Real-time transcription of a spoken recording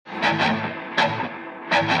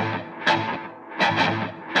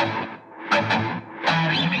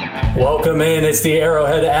Welcome in. It's the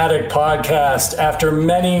Arrowhead Addict podcast. After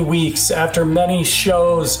many weeks, after many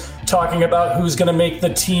shows talking about who's going to make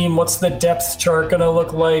the team, what's the depth chart going to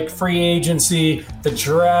look like, free agency, the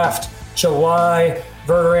draft, July,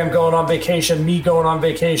 Verderam going on vacation, me going on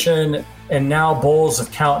vacation, and now bowls of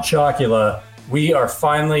Count Chocula. We are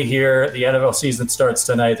finally here. The NFL season starts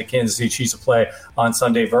tonight. The Kansas City Chiefs will play on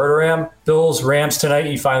Sunday. Verderam, Bills, Rams tonight.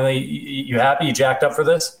 You happy? You jacked up for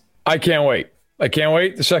this? I can't wait.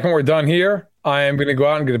 The second we're done here, I am going to go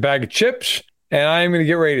out and get a bag of chips, and I am going to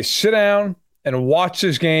get ready to sit down and watch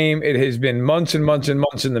this game. It has been months and months and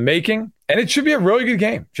months in the making, and it should be a really good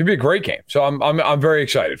game. It should be a great game. So I'm very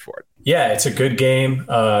excited for it. Yeah, it's a good game.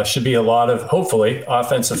 Should be a lot of, hopefully,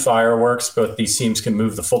 offensive fireworks. Both these teams can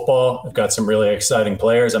move the football. We've got some really exciting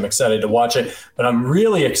players. I'm excited to watch it, but I'm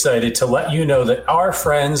really excited to let you know that our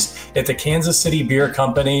friends at the Kansas City Beer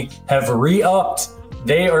Company have re-upped.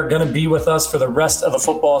 They are going to be with us for the rest of the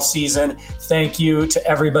football season. Thank you to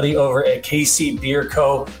everybody over at KC Beer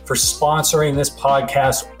Co. for sponsoring this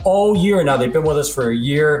podcast all year. Now, they've been with us for a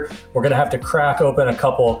year. We're going to have to crack open a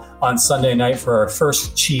couple on Sunday night for our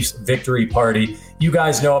first Chiefs victory party. You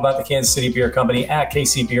guys know about the Kansas City Beer Company at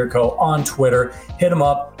KC Beer Co. on Twitter. Hit them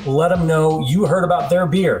up. Let them know you heard about their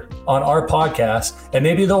beer on our podcast, and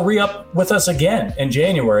maybe they'll re-up with us again in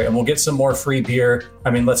January, and we'll get some more free beer.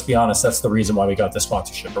 I mean, let's be honest. That's the reason why we got this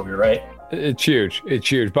sponsorship. Are we right? It's huge.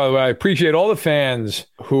 It's huge. By the way, I appreciate all the fans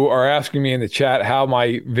who are asking me in the chat how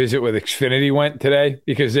my visit with Xfinity went today,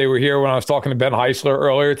 because they were here when I was talking to Ben Heisler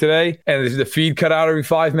earlier today, and the feed cut out every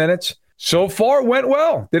 5 minutes. So far, it went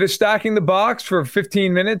well. Did a Stacking the Box for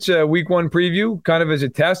 15 minutes, week one preview, kind of as a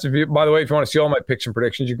test. By the way, if you want to see all my picks and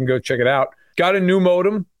predictions, you can go check it out. Got a new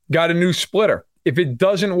modem, got a new splitter. If it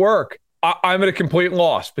doesn't work, I'm at a complete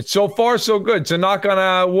loss. But so far, so good. So knock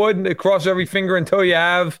on wood and cross every finger until you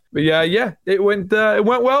have. But yeah, it went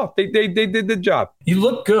well. They did the job. You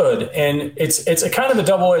look good, and it's a kind of a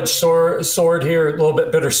double-edged sword here, a little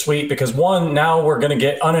bit bittersweet, because one, now we're going to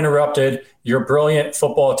get uninterrupted your brilliant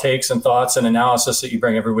football takes and thoughts and analysis that you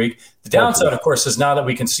bring every week. The downside, of course, is now that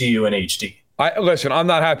we can see you in HD. Listen, I'm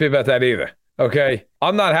not happy about that either. Okay,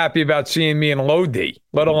 I'm not happy about seeing me in low D,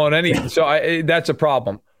 let alone anything. So that's a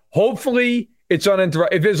problem. Hopefully, it's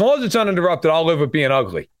uninterrupted. As long as it's uninterrupted, I'll live with being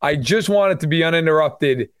ugly. I just want it to be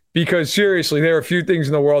uninterrupted because, seriously, there are a few things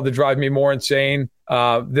in the world that drive me more insane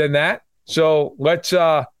than that. So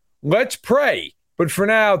let's pray. But for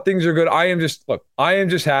now, things are good. I am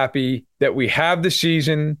just happy that we have the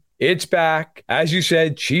season. It's back. As you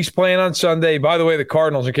said, Chiefs playing on Sunday. By the way, the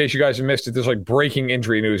Cardinals, in case you guys have missed it, there's like breaking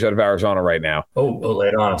injury news out of Arizona right now. Oh, lay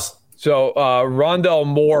it on us. So Rondell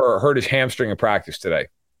Moore hurt his hamstring in practice today.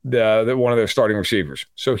 One of their starting receivers.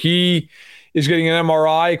 So he is getting an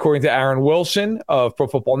MRI, according to Aaron Wilson of Pro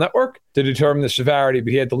Football Network, to determine the severity.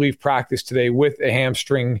 But he had to leave practice today with a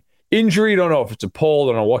hamstring injury. Don't know if it's a pull.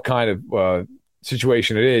 Don't know what kind of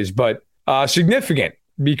situation it is, but significant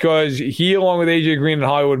because he, along with A.J. Green and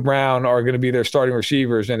Hollywood Brown, are going to be their starting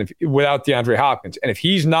receivers, and without DeAndre Hopkins. And if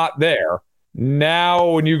he's not there, now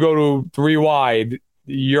when you go to 3 wide,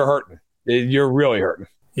 you're hurting. You're really hurting.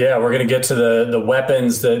 Yeah, we're going to get to the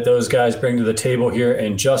weapons that those guys bring to the table here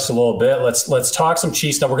in just a little bit. Let's talk some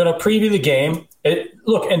Chiefs. Now, we're going to preview the game.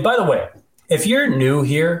 Look, and by the way, if you're new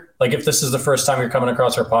here, like if this is the first time you're coming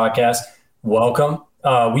across our podcast, welcome.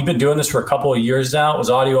 We've been doing this for a couple of years now. It was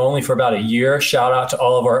audio only for about a year. Shout out to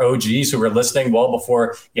all of our OGs who were listening well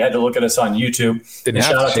before you had to look at us on YouTube. And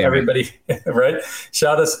shout out to everybody, right?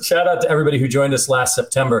 Shout out to everybody who joined us last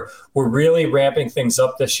September. We're really ramping things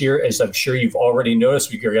up this year, as I'm sure you've already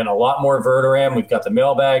noticed. We're getting a lot more Verderam. We've got the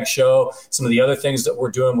mailbag show, some of the other things that we're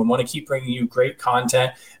doing. We want to keep bringing you great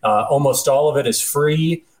content. Almost all of it is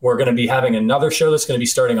free. We're going to be having another show that's going to be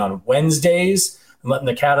starting on Wednesdays. I'm letting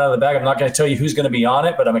the cat out of the bag. I'm not going to tell you who's going to be on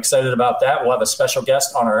it, but I'm excited about that. We'll have a special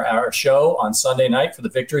guest on our show on Sunday night for the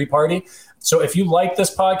victory party. So if you like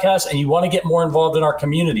this podcast and you want to get more involved in our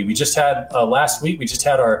community, we just had last week, we just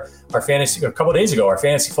had our fantasy, a couple of days ago, our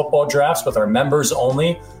fantasy football drafts with our members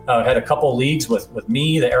only. Had a couple leagues with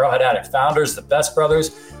me, the Arrowhead Addict founders, the Best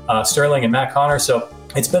Brothers, Sterling and Matt Connor. So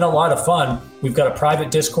it's been a lot of fun. We've got a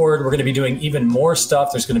private Discord. We're going to be doing even more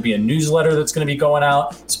stuff. There's going to be a newsletter that's going to be going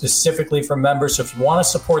out specifically for members. So if you want to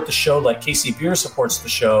support the show like KC Beer supports the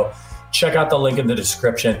show, check out the link in the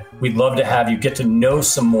description. We'd love to have you, get to know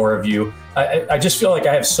some more of you. I just feel like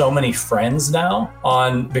I have so many friends now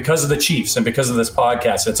because of the Chiefs and because of this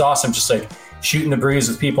podcast. It's awesome just like shooting the breeze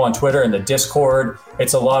with people on Twitter and the Discord.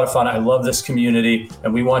 It's a lot of fun. I love this community,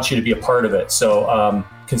 and we want you to be a part of it. So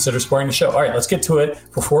consider supporting the show. All right, let's get to it.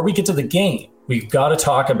 Before we get to the game, we've got to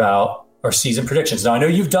talk about our season predictions. Now, I know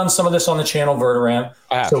you've done some of this on the channel, Verderam,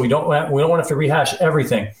 so we don't want to have to rehash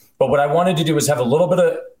everything. But what I wanted to do is have a little bit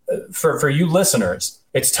of, for you listeners,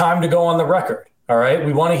 it's time to go on the record. All right,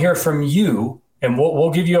 we want to hear from you, and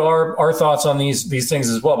we'll give you our thoughts on these things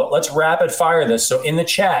as well. But let's rapid fire this. So in the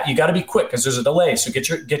chat, you got to be quick because there's a delay. So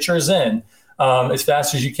get yours in as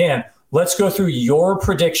fast as you can. Let's go through your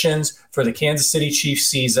predictions for the Kansas City Chiefs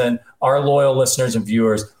season, our loyal listeners and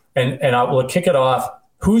viewers, and we'll kick it off.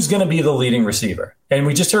 Who's going to be the leading receiver? And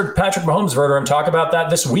we just heard Patrick Mahomes, Verderam, talk about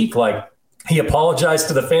that this week. Like, he apologized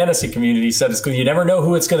to the fantasy community. He said, you never know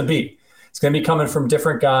who it's going to be. It's going to be coming from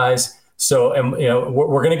different guys. So, and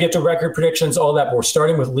we're going to get to record predictions, all that. But we're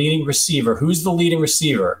starting with leading receiver. Who's the leading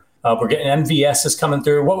receiver? We're getting MVS is coming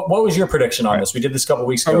through. What was your prediction on this? We did this a couple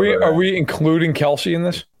weeks ago. Are we including Kelsey in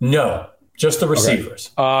this? No, just the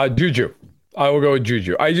receivers. Okay. Juju. I will go with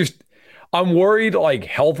Juju. I'm worried, like,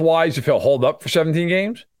 health-wise, if he'll hold up for 17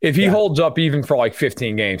 games. If he holds up even for, like,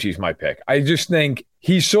 15 games, he's my pick. I just think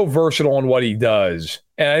he's so versatile in what he does,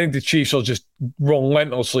 and I think the Chiefs will just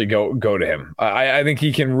relentlessly go to him. I think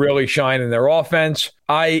he can really shine in their offense.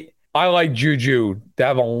 I like Juju to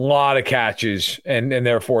have a lot of catches and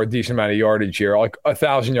therefore a decent amount of yardage here, like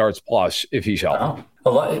 1,000 yards plus if he's healthy.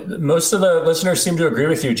 Wow. Most of the listeners seem to agree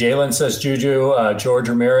with you. Jalen says Juju, George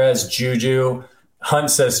Ramirez, Juju.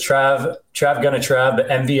 Hunt says Trav gonna Trav, but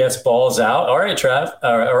MVS balls out. All right, Trav.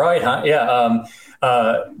 All right, Hunt. Yeah.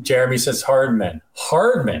 Jeremy says Hardman.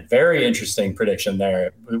 Very interesting prediction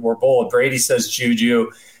there. We're bold. Brady says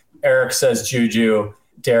Juju. Eric says Juju.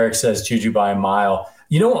 Derek says Juju by a mile.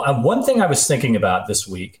 You know, one thing I was thinking about this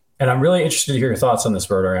week, and I'm really interested to hear your thoughts on this,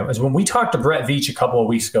 Verderam, is when we talked to Brett Veach a couple of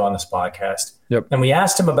weeks ago on this podcast, and we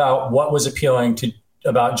asked him about what was appealing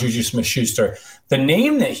about Juju Smith-Schuster, the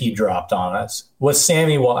name that he dropped on us was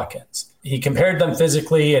Sammy Watkins. He compared them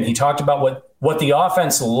physically, and he talked about what the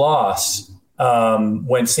offense lost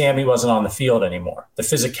when Sammy wasn't on the field anymore. The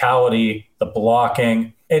physicality, the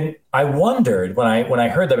blocking. And I wondered when I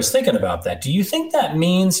heard that, I was thinking about that. Do you think that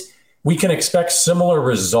means we can expect similar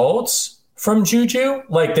results from Juju?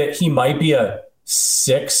 Like that he might be a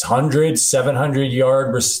 600, 700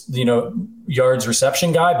 yards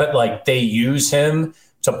reception guy, but like they use him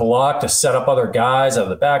to block, to set up other guys out of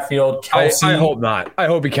the backfield. Kelsey, I hope not. I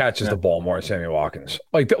hope he catches the ball more than Sammy Watkins.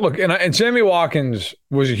 Like, look, and Sammy Watkins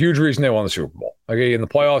was a huge reason they won the Super Bowl. Okay, in the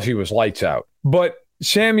playoffs, he was lights out. But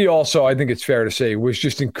Sammy also, I think it's fair to say, was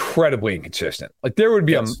just incredibly inconsistent. Like there would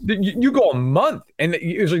be you go a month and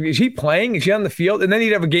it was like, is he playing? Is he on the field? And then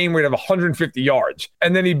he'd have a game where he'd have 150 yards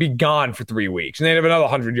and then he'd be gone for 3 weeks and then he'd have another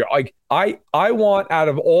 100 yards. Like I want out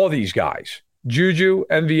of all these guys, Juju,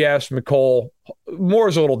 MVS, McCole,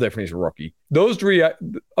 Moore's a little different. He's a rookie. Those 3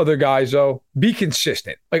 other guys, though, be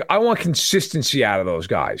consistent. Like, I want consistency out of those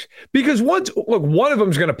guys. Because one of them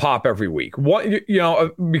is going to pop every week.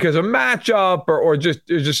 Because a matchup or just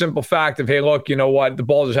there's a simple fact of, hey, look, you know what? The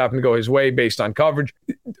ball just happened to go his way based on coverage.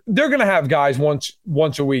 They're going to have guys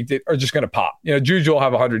once a week that are just going to pop. You know, Juju will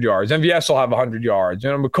have 100 yards. MVS will have 100 yards.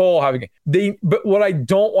 You know, McCole will have but what I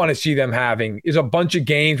don't want to see them having is a bunch of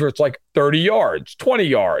games where it's like 30 yards, 20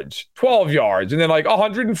 yards, 12 yards, and then like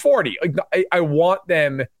 140. Like, I want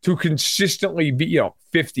them to consistently be,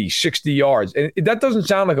 50, 60 yards. And that doesn't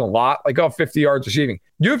sound like a lot, like, 50 yards receiving.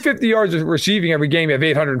 You have 50 yards of receiving every game, you have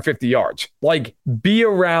 850 yards. Like, be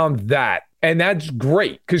around that. And that's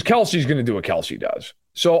great because Kelsey's going to do what Kelsey does.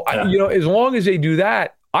 So, as long as they do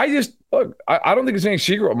that, I don't think it's any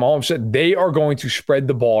secret what Mahomes said. They are going to spread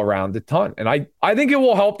the ball around a ton. And I think it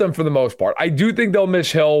will help them for the most part. I do think they'll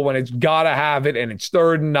miss Hill when it's got to have it and it's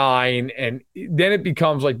 3rd and 9. And then it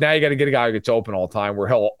becomes like, now you got to get a guy who gets open all the time, where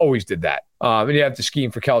Hill always did that. And you have to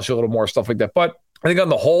scheme for Kelsey a little more, stuff like that. But I think on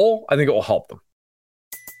the whole, I think it will help them.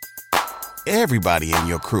 Everybody in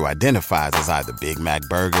your crew identifies as either Big Mac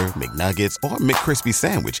Burger, McNuggets, or McCrispy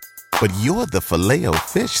Sandwich. But you're the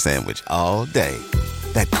Filet-O-Fish Sandwich all day.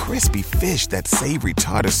 That crispy fish, that savory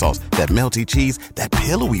tartar sauce, that melty cheese, that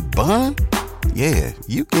pillowy bun. Yeah,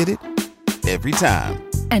 you get it. Every time.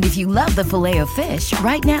 And if you love the Filet-O-Fish,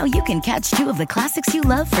 right now you can catch 2 of the classics you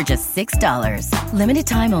love for just $6. Limited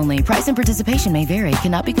time only. Price and participation may vary.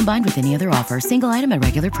 Cannot be combined with any other offer. Single item at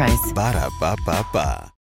regular price.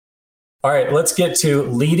 Ba-da-ba-ba-ba. All right, let's get to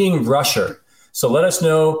leading rusher. So let us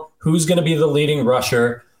know who's going to be the leading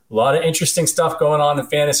rusher. A lot of interesting stuff going on in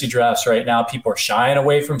fantasy drafts right now. People are shying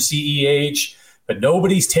away from CEH, but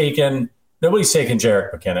nobody's taking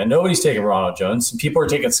Jerick McKinnon. Nobody's taking Ronald Jones. People are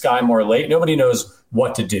taking Sky Moore late. Nobody knows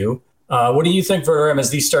what to do. What do you think, Verderame, as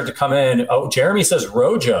these start to come in? Oh, Jeremy says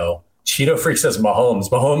Rojo. Cheeto Freak says Mahomes.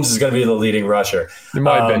 Mahomes is going to be the leading rusher. It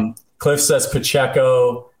might be. Cliff says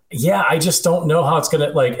Pacheco. Yeah, I just don't know how it's going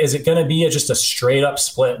to, like, is it going to be just a straight up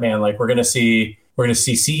split, man? Like, we're going to see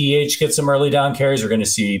CEH get some early down carries. We're going to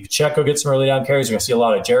see Pacheco get some early down carries. We're going to see a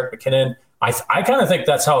lot of Jerick McKinnon. I kind of think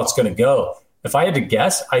that's how it's going to go. If I had to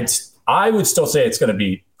guess, I would still say it's going to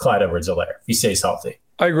be Clyde Edwards-Helaire if he stays healthy.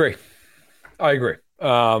 I agree. I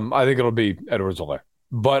think it'll be Edwards-Helaire.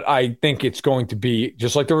 But I think it's going to be,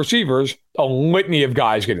 just like the receivers, a litany of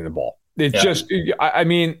guys getting the ball. It's just, I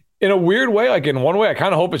mean, in a weird way, like in one way, I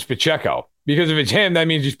kind of hope it's Pacheco. Because if it's him, that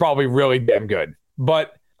means he's probably really damn good.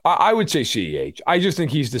 But I would say CEH. I just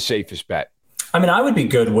think he's the safest bet. I mean, I would be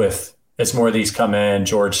good with, as more of these come in,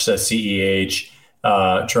 George says CEH.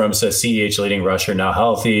 Jerome says CEH leading rusher, now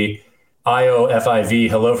healthy. IOFIV,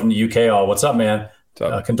 hello from the UK. All, what's up, man?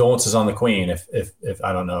 Condolences on the Queen. If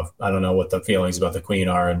I don't know what the feelings about the Queen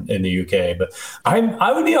are in the UK, but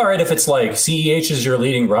I would be all right if it's like CEH is your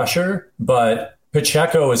leading rusher, but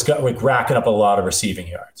Pacheco has got like racking up a lot of receiving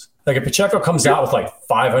yards. Like if Pacheco comes out with like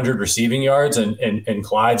 500 receiving yards and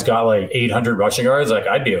Clyde's got like 800 rushing yards, like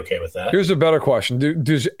I'd be okay with that. Here's a better question: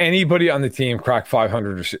 does anybody on the team crack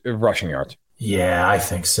 500 rushing yards? Yeah, I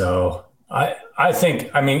think so. I think.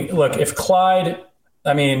 I mean, look, if Clyde,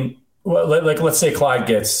 I mean. Well, like let's say Clyde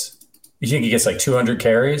you think he gets like 200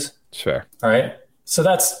 carries? Sure. All right. So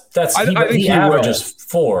that's I think he averages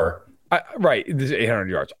 4. Right. This is 800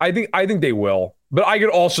 yards. I think they will. But I could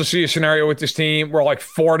also see a scenario with this team where like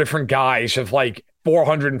 4 different guys have like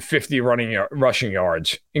 450 rushing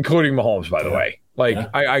yards, including Mahomes, by the way. Like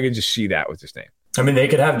I could just see that with this team. I mean, they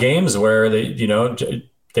could have games where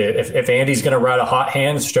if Andy's going to ride a hot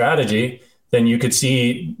hand strategy, then you could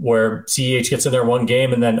see where CEH gets in there one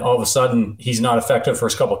game and then all of a sudden he's not effective for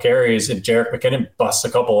his couple carries and Jerick McKinnon busts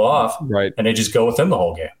a couple off. Right. And they just go with him the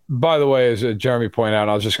whole game. By the way, as Jeremy pointed out,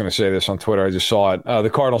 I was just going to say this on Twitter. I just saw it. The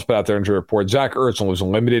Cardinals put out their injury report. Zach Ertz was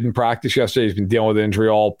limited in practice yesterday. He's been dealing with injury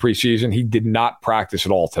all preseason. He did not practice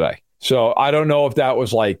at all today. So I don't know if that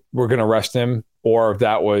was like, we're going to rest him, or if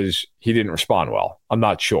that was, he didn't respond well. I'm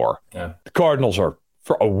not sure. Yeah. The Cardinals are,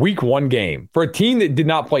 for a week 1 game, for a team that did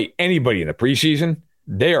not play anybody in the preseason,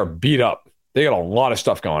 they are beat up. They got a lot of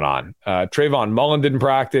stuff going on. Trayvon Mullen didn't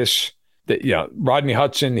practice. Rodney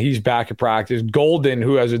Hudson, he's back at practice. Golden,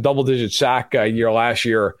 who has a double-digit sack year last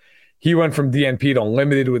year, he went from DNP to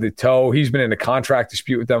limited with a toe. He's been in a contract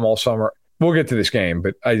dispute with them all summer. We'll get to this game,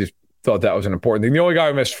 but I just thought that was an important thing. The only guy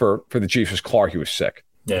who missed for the Chiefs was Clark. He was sick.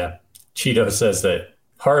 Yeah. Cheeto says that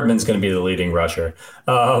Hardman's going to be the leading rusher.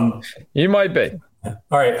 He might be.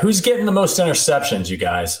 All right, who's getting the most interceptions, you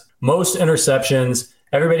guys? Most interceptions.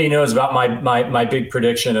 Everybody knows about my big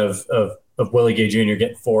prediction of Willie Gay Jr.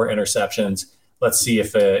 getting 4 interceptions. Let's see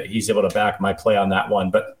if he's able to back my play on that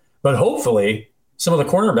one. But hopefully some of the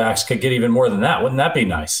cornerbacks could get even more than that. Wouldn't that be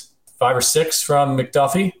nice? 5 or 6 from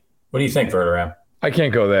McDuffie? What do you think, Verderame? I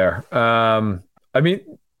can't go there. I mean,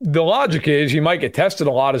 the logic is he might get tested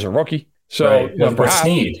a lot as a rookie. So right. With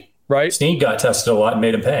Snead. Right? Snead got tested a lot and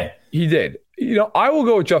made him pay. He did. I will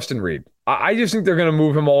go with Justin Reed. I just think they're going to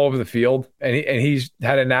move him all over the field, and he's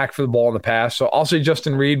had a knack for the ball in the past. So I'll say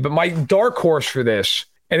Justin Reed. But my dark horse for this,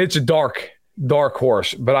 and it's a dark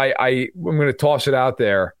horse, but I'm going to toss it out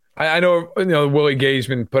there. I know Willie Gay's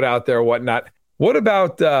been put out there or whatnot. What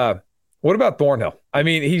about Thornhill? I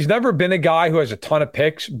mean, he's never been a guy who has a ton of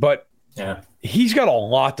picks, but he's got a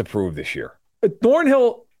lot to prove this year.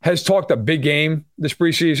 Thornhill has talked a big game this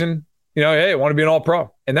preseason. Hey, I want to be an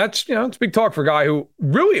all-pro. And that's, it's big talk for a guy who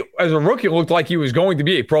really, as a rookie, looked like he was going to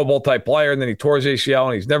be a Pro Bowl type player. And then he tore his ACL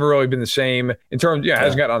and he's never really been the same in terms,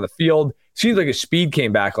 hasn't gotten on the field. Seems like his speed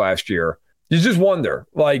came back last year. You just wonder,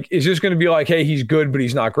 like, is this going to be like, hey, he's good, but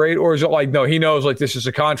he's not great? Or is it like, no, he knows like this is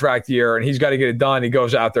a contract year and he's got to get it done. He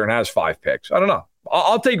goes out there and has 5 picks. I don't know.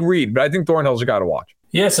 I'll take Reed, but I think Thornhill's a guy to watch.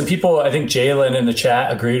 Yeah, some people, I think Jalen in the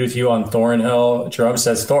chat agreed with you on Thornhill. Jerome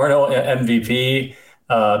says Thornhill MVP.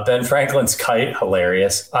 Ben Franklin's kite,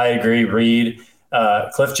 hilarious. I agree, Reed.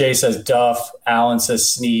 Cliff J says Duff. Allen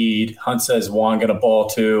says Snead. Hunt says Juan gonna ball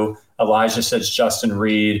too. Elijah says Justin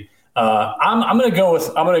Reed. I'm gonna go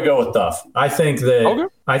with Duff. I think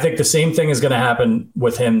the same thing is gonna happen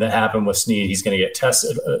with him that happened with Snead. He's gonna get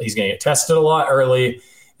tested. He's gonna get tested a lot early,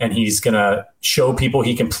 and he's gonna show people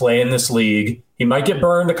he can play in this league. He might get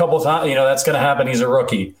burned a couple of times. That's gonna happen. He's a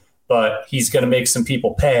rookie, but he's gonna make some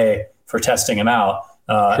people pay for testing him out.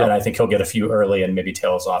 Sure. And I think he'll get a few early and maybe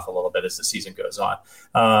tails off a little bit as the season goes on.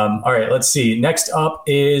 All right, let's see. Next up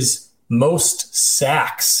is most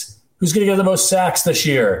sacks. Who's going to get the most sacks this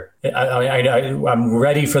year? I'm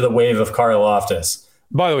ready for the wave of Karlaftis.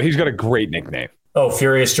 By the way, he's got a great nickname. Oh,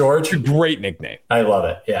 Furious George? A great nickname. I love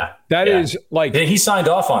it. Yeah. That is like... He signed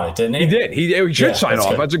off on it, didn't he? He did. He should sign off.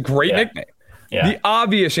 Good. That's a great nickname. Yeah. The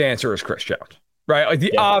obvious answer is Chris Jones, right? Like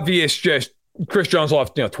the obvious just Chris Jones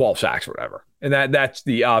lost 12 sacks or whatever. And that's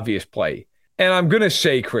the obvious play. And I'm going to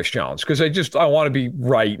say Chris Jones because I want to be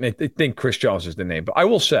right. And I think Chris Jones is the name. But I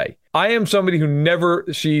will say, I am somebody who never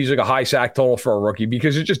sees like a high sack total for a rookie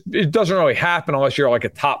because it doesn't really happen unless you're like a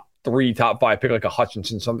top 3, top 5 pick, like a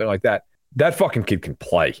Hutchinson, something like that. That fucking kid can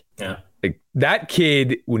play. Yeah. Like that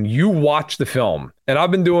kid, when you watch the film, and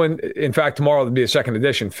I've been doing, in fact, tomorrow will be a second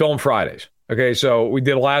edition, Film Fridays. Okay, so we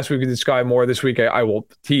did last week, we did Sky Moore. This week, I will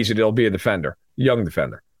tease it. It'll be a defender, young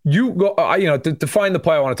defender. You go, to find the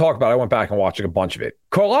play I want to talk about, I went back and watched like a bunch of it.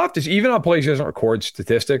 Karlaftis, even on plays he doesn't record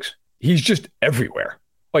statistics, he's just everywhere.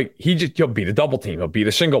 Like he'll beat a double team, he'll beat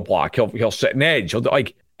a single block, he'll set an edge, and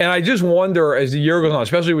I just wonder as the year goes on,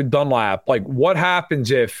 especially with Dunlap, like what happens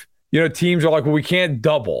if teams are like, well, we can't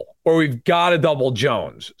double, or we've got to double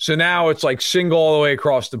Jones, so now it's like single all the way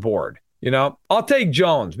across the board. I'll take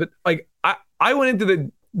Jones, but like I went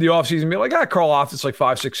into the offseason being like, Karlaftis like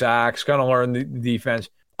 5-6 sacks, kind of learn the defense.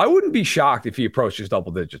 I wouldn't be shocked if he approaches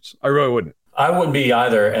double digits. I really wouldn't. I wouldn't be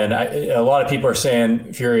either. And a lot of people are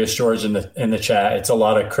saying Furious George in the chat. It's a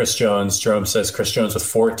lot of Chris Jones. Jerome says Chris Jones with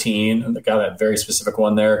 14. And got that very specific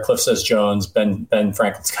one there. Cliff says Jones. Ben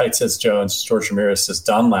Franklin's Kite says Jones. George Ramirez says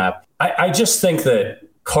Dunlap. I just think that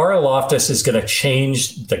Karlaftis is going to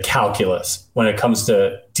change the calculus when it comes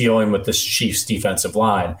to dealing with this Chiefs defensive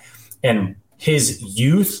line. And his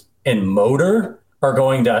youth and motor are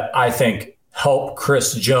going to, I think, help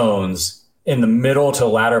Chris Jones in the middle to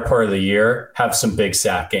latter part of the year have some big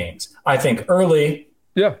sack games. I think early,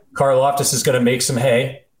 Karlaftis is going to make some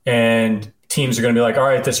hay, and teams are going to be like, all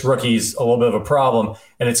right, this rookie's a little bit of a problem,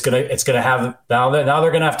 and it's going to have now they're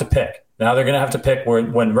going to have to pick. Now they're going to have to pick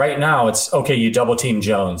when right now it's okay, you double team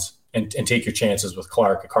Jones and take your chances with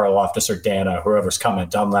Clark or Karlaftis or Dana, whoever's coming,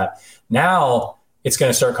 Dunlap. Now it's going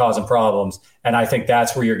to start causing problems, and I think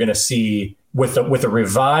that's where you're going to see with a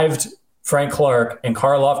revived Frank Clark and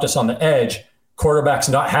Karlaftis on the edge, quarterbacks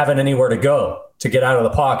not having anywhere to go to get out of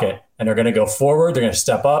the pocket, and they're going to go forward, they're going to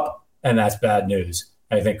step up, and that's bad news.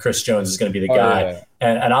 I think Chris Jones is going to be the guy. Yeah.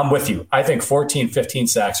 And I'm with you. I think 14, 15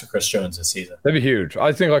 sacks for Chris Jones this season. That'd be huge.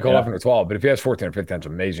 I think like 11 or 12, but if he has 14 or 15, that's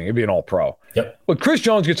amazing. He'd be an all-pro. Yep. But Chris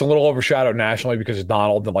Jones gets a little overshadowed nationally because of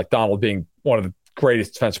Donald, and like Donald being one of the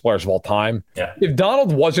greatest defensive players of all time. Yeah. If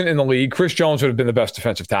Donald wasn't in the league, Chris Jones would have been the best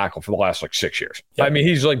defensive tackle for the last like 6 years. Yep. I mean,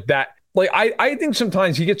 he's like that. Like, I think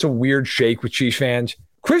sometimes he gets a weird shake with Chiefs fans.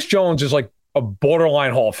 Chris Jones is like a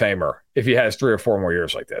borderline Hall of Famer if he has 3 or 4 more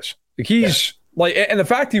years like this. Like he's like, and the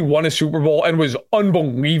fact he won a Super Bowl and was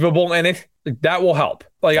unbelievable in it, like, that will help.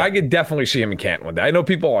 Like, I could definitely see him in Canton one day. I know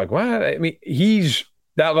people are like, what? I mean, he's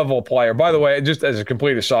that level of player. By the way, just as a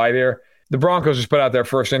complete aside here, the Broncos just put out their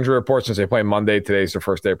first injury report since they play Monday. Today's their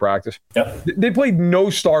first day of practice. Yep. They played no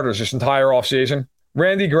starters this entire offseason.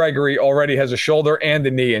 Randy Gregory already has a shoulder and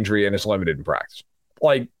a knee injury and is limited in practice.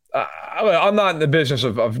 Like, I'm not in the business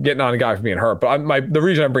of getting on a guy for being hurt, but the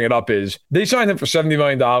reason I bring it up is they signed him for $70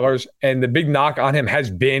 million, and the big knock on him has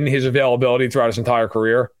been his availability throughout his entire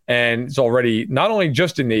career. And it's already not only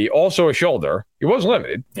just a knee, also a shoulder. He was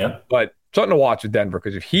limited, but something to watch with Denver,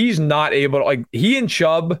 because if he's not able to, like, he and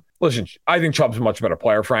Chubb, listen, I think Chubb's a much better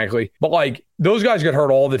player, frankly, but like those guys get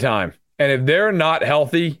hurt all the time. And if they're not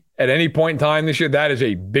healthy at any point in time this year, that is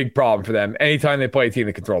a big problem for them anytime they play a team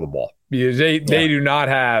that control the ball, because they do not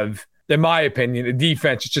have, in my opinion, a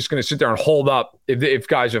defense is just going to sit there and hold up if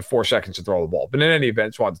guys have 4 seconds to throw the ball. But in any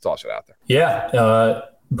event, just wanted to toss it out there. Yeah.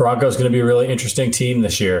 Broncos going to be a really interesting team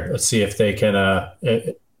this year. Let's see if they can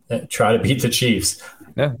try to beat the Chiefs.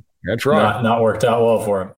 Yeah, that's right. Not worked out well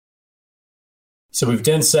for them. So we've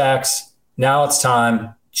done sacks. Now it's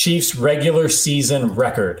time. Chiefs regular season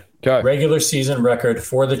record. Okay. Regular season record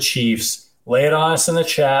for the Chiefs. Lay it on us in the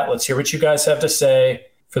chat. Let's hear what you guys have to say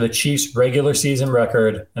for the Chiefs regular season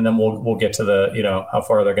record, and then we'll get to the how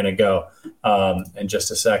far they're going to go in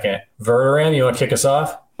just a second. Verderam, you want to kick us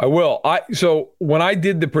off? I will. So when I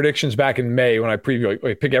did the predictions back in May, when I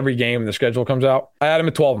I pick every game and the schedule comes out, I had them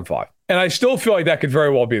at 12-5. And I still feel like that could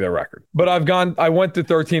very well be their record. But I went to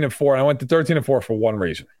 13-4, and I went to 13-4 for one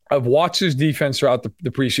reason. I've watched his defense throughout the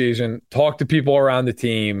preseason, talked to people around the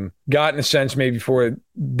team, gotten a sense maybe for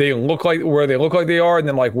they look like where they look like they are, and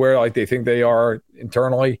then like where like they think they are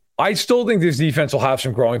internally. I still think this defense will have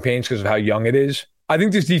some growing pains because of how young it is. I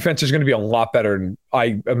think this defense is going to be a lot better than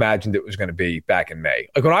I imagined it was going to be back in May.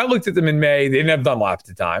 Like when I looked at them in May, they didn't have Dunlap at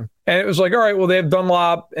the time. And it was like, all right, well, they have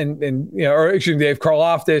Dunlap and or excuse me, they have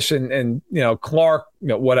Karlaftis and Clark,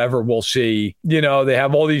 whatever, we'll see. They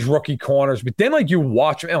have all these rookie corners. But then, like, you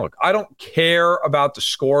watch them, and look, I don't care about the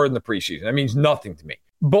score in the preseason. That means nothing to me.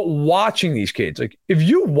 But watching these kids, like if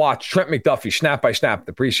you watch Trent McDuffie snap by snap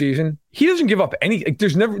the preseason, he doesn't give up any. Like,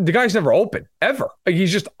 the guy's never open ever. Like,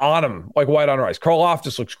 he's just on him like white on rice.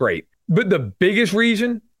 Karlaftis looks great, but the biggest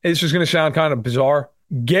reason, and this is going to sound kind of bizarre,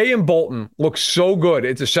 Gay and Bolton look so good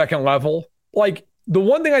at the second level. Like, the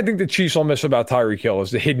one thing I think the Chiefs will miss about Tyreek Hill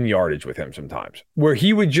is the hidden yardage with him sometimes, where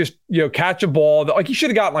he would just catch a ball that, like, he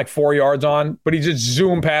should have gotten like 4 yards on, but he just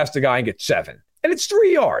zoom past the guy and get 7. And it's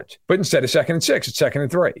 3 yards. But instead of 2nd and 6, it's 2nd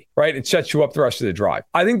and 3, right? It sets you up the rest of the drive.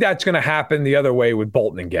 I think that's going to happen the other way with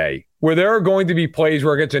Bolton and Gay, where there are going to be plays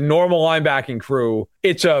where against a normal linebacking crew,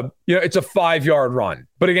 it's a 5-yard run.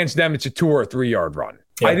 But against them, it's a 2 or 3 yard run.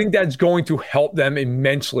 Yeah. I think that's going to help them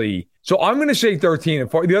immensely. So I'm going to say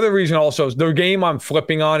 13-4. The other reason also is the game I'm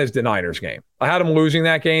flipping on is the Niners game. I had them losing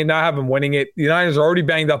that game. Now I have them winning it. The Niners are already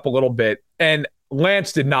banged up a little bit. And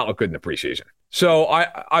Lance did not look good in the preseason. So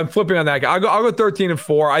I'm flipping on that guy. I'll go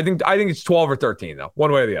 13-4. I think it's 12 or 13 though, one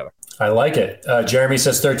way or the other. I like it. Jeremy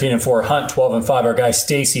says 13-4. Hunt 12-5. Our guy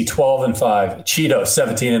Stacy 12-5. Cheeto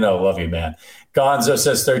 17-0. Love you, man. Gonzo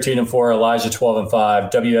says 13-4. Elijah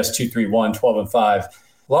 12-5. WS231 12-5. A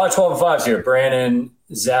lot of 12-5s here. Brandon,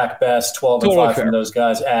 Zach Best 12-5 from those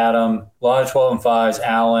guys. Adam, a lot of 12-5s.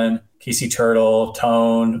 Alan, Casey Turtle,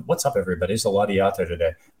 Tone. What's up, everybody? There's a lot of you out there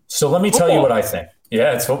today. So let me tell you what I think.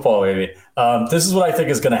 Yeah, it's football, baby. This is what I think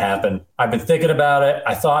is going to happen. I've been thinking about it.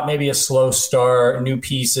 I thought maybe a slow start, new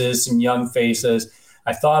pieces, some young faces.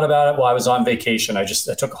 I thought about it while I was on vacation. I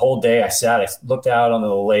took a whole day. I looked out on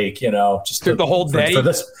the lake, just took the whole day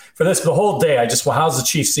for the whole day. How's the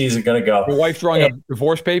Chiefs season going to go? Your wife drawing up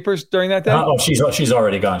divorce papers during that day? She's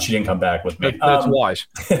already gone. She didn't come back with me. That's wise.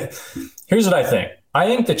 Here's what I think. I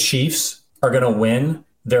think the Chiefs are going to win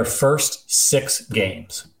their first 6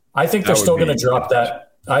 games. I think they're still going to drop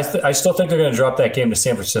that. I still think they're going to drop that game to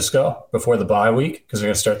San Francisco before the bye week because they're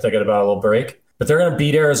going to start thinking about a little break. But they're going to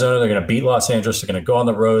beat Arizona. They're going to beat Los Angeles. They're going to go on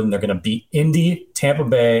the road, and they're going to beat Indy, Tampa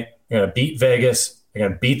Bay. They're going to beat Vegas. They're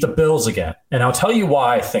going to beat the Bills again. And I'll tell you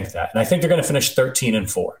why I think that. And I think they're going to finish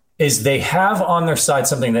 13-4. Is they have on their side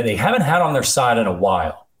something that they haven't had on their side in a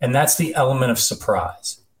while, and that's the element of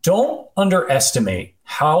surprise. Don't underestimate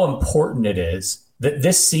how important it is that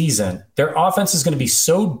this season, their offense is going to be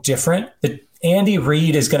so different that Andy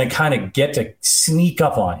Reid is going to kind of get to sneak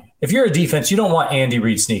up on you. If you're a defense, you don't want Andy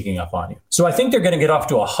Reid sneaking up on you. So I think they're going to get off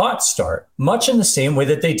to a hot start, much in the same way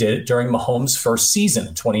that they did during Mahomes' first season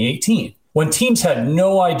in 2018. When teams had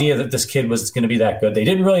no idea that this kid was going to be that good, they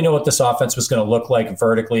didn't really know what this offense was going to look like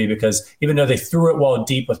vertically because even though they threw it well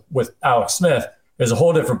deep with Alex Smith, it was a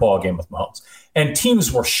whole different ballgame with Mahomes. And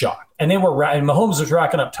teams were shocked. And Mahomes was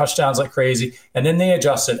racking up touchdowns like crazy. And then they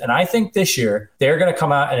adjusted. And I think this year they're going to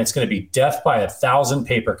come out and it's going to be death by 1,000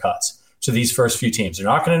 paper cuts to these first few teams. They're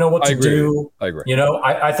not going to know what to do. I agree.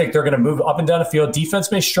 I think they're going to move up and down the field.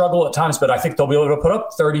 Defense may struggle at times, but I think they'll be able to put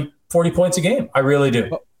up 30, 40 points a game. I really do.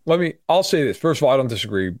 I'll say this. First of all, I don't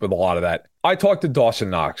disagree with a lot of that. I talked to Dawson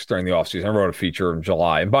Knox during the offseason. I wrote a feature in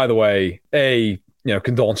July. And by the way,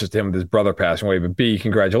 condolences to him with his brother passing away, but B,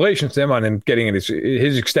 congratulations to him on him getting his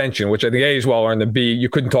extension, which I think A is well earned, and B, you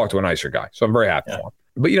couldn't talk to a nicer guy. So I'm very happy for him.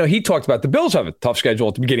 But, he talked about the Bills have a tough schedule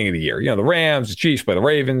at the beginning of the year. The Rams, the Chiefs play the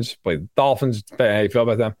Ravens, play the Dolphins. How you feel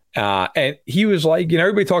about them? And he was like,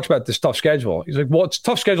 everybody talks about this tough schedule. He's like, well, it's a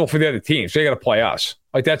tough schedule for the other teams. So they got to play us.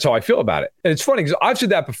 Like, that's how I feel about it. And it's funny because I've said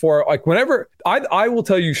that before. Like, whenever I will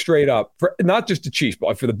tell you straight up, for not just the Chiefs, but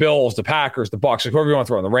like for the Bills, the Packers, the Bucs, like whoever you want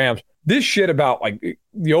to throw in, the Rams, this shit about like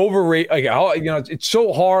the overrate, like how, it's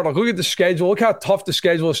so hard. Like, look at the schedule. Look how tough the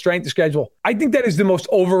schedule is, strength of schedule. I think that is the most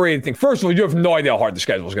overrated thing. First of all, you have no idea how hard the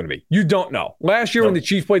schedule is going to be. You don't know. Last year when the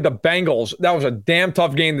Chiefs played the Bengals, that was a damn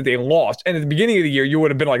tough game that they lost. And at the beginning of the year, you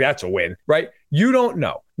would have been like, that's a win, right? You don't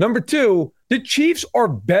know. Number two, the Chiefs are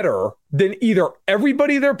better than either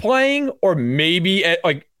everybody they're playing or maybe at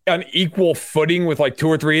like an equal footing with like 2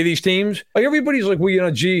 or 3 of these teams. Like, everybody's like,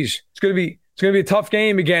 well, geez, it's going to be a tough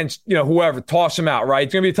game against, whoever, toss them out, right?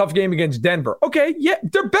 It's going to be a tough game against Denver. Okay, yeah,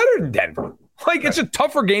 they're better than Denver. Like, it's a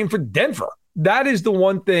tougher game for Denver. That is the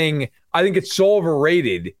one thing I think it's so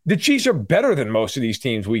overrated. The Chiefs are better than most of these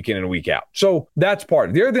teams week in and week out. So that's part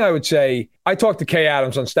of it. The other thing I would say, I talked to Kay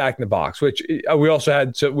Adams on Stacking the Box, which we also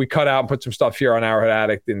had, so we cut out and put some stuff here on Arrowhead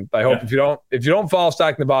Addict. And I hope if you don't follow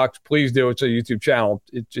Stacking the Box, please do. It's a YouTube channel.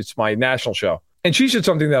 It's my national show. And she said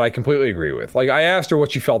something that I completely agree with. Like, I asked her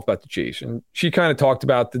what she felt about the Chiefs, and she kind of talked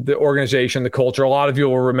about the organization, the culture. A lot of you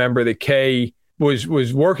will remember that Kay was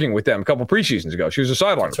working with them a couple preseasons ago. She was a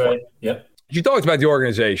sideline That's right. Yep. She talked about the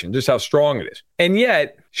organization, just how strong it is. And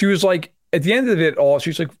yet, she was like, at the end of it all,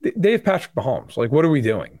 she's like, they have Patrick Mahomes. Like, what are we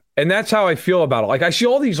doing? And that's how I feel about it. Like, I see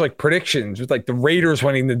all these like predictions with like the Raiders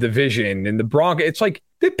winning the division and the Broncos. It's like,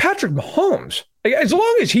 they have Patrick Mahomes. Like, as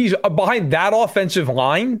long as he's behind that offensive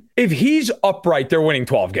line, if he's upright, they're winning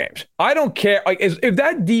 12 games. I don't care. Like, if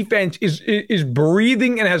that defense is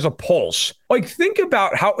breathing and has a pulse, like, think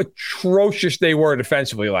about how atrocious they were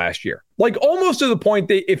defensively last year. Like, almost to the point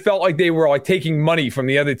it felt like they were like taking money from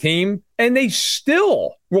the other team, and they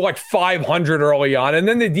still were like 500 early on. And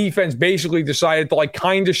then the defense basically decided to like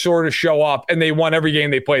kind of sort of show up, and they won every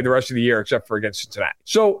game they played the rest of the year except for against Cincinnati.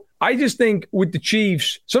 So I just think with the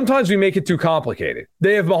Chiefs, sometimes we make it too complicated.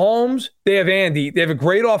 They have Mahomes, they have Andy, they have a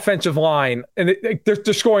great offensive line, and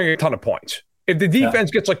they're scoring a ton of points. If the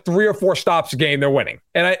defense gets like 3 or 4 stops a game, they're winning.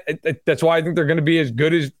 And that's why I think they're going to be as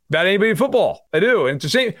good as about anybody in football. I do. And it's the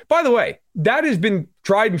same. By the way, that has been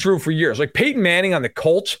tried and true for years. Like Peyton Manning on the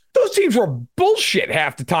Colts, those teams were bullshit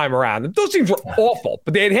half the time around. Those teams were awful,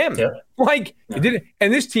 but they had him. Like, it didn't.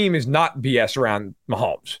 And this team is not BS around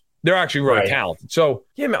Mahomes. They're actually really talented. So,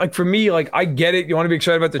 yeah, man, like for me, like I get it. You want to be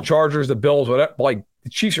excited about the Chargers, the Bills, whatever. But like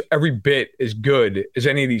the Chiefs are every bit as good as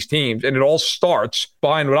any of these teams. And it all starts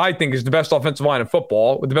behind what I think is the best offensive line in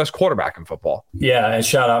football with the best quarterback in football. Yeah, and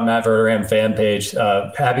shout out Matt Verderam fan page.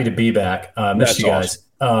 Happy to be back. Missed you guys.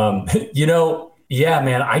 Awesome. Yeah,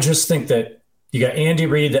 man, I just think that you got Andy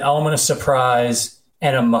Reid, the element of surprise,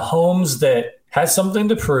 and a Mahomes that has something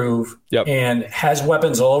to prove and has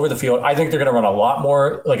weapons all over the field. I think they're going to run a lot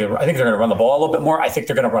more. I think they're going to run the ball a little bit more. I think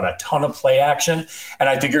they're going to run a ton of play action. And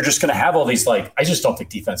I think you're just going to have all these, I just don't think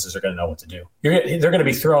defenses are going to know what to do. They're going to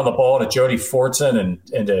be throwing the ball to Jody Fortson and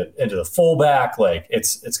into the fullback.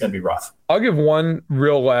 It's going to be rough. I'll give one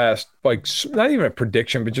real last, not even a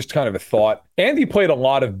prediction, but just kind of a thought. Andy played a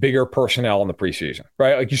lot of bigger personnel in the preseason,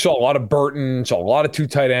 right? Like you saw a lot of Burton, saw a lot of 2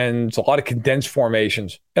 tight ends, a lot of condensed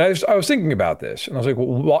formations. And I was thinking about this, and I was like,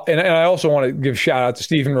 well, and I also want to give shout out to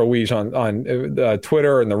Stephen Ruiz on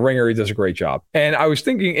Twitter and The Ringer. He does a great job. And I was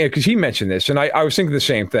thinking, because he mentioned this, and I was thinking the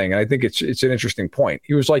same thing. And I think it's an interesting point.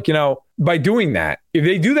 He was like, by doing that, if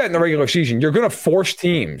they do that in the regular season, you're going to force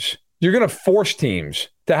teams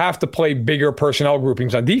to have to play bigger personnel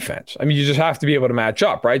groupings on defense. I mean, you just have to be able to match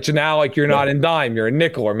up, right? So now, you're not in dime, you're in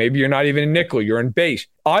nickel, or maybe you're not even in nickel, you're in base.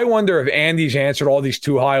 I wonder if Andy's answered all these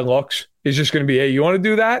too high looks is just going to be, hey, you want to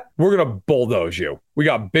do that? We're going to bulldoze you. We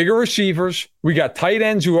got bigger receivers. We got tight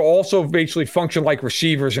ends who are also basically function like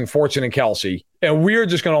receivers in Fortson and Kelsey. And we're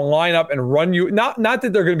just going to line up and run you. Not that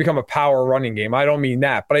they're going to become a power running game. I don't mean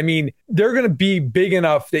that. But I mean, they're going to be big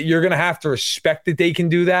enough that you're going to have to respect that they can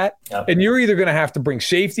do that. Yep. And you're either going to have to bring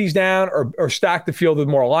safeties down or stack the field with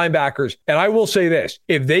more linebackers. And I will say this,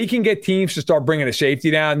 if they can get teams to start bringing a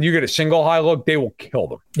safety down, you get a single high look, they will kill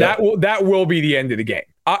them. Yep. That will be the end of the game.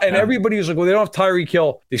 And everybody was like, well, they don't have Tyreek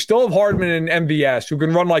Hill. They still have Hardman and MVS who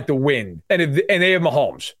can run like the wind. And they have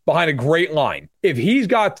Mahomes behind a great line. If he's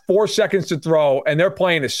got 4 seconds to throw and they're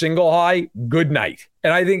playing a single high, good night.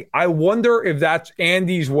 And I wonder if that's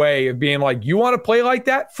Andy's way of being like, you want to play like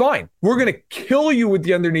that? Fine. We're going to kill you with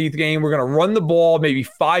the underneath game. We're going to run the ball maybe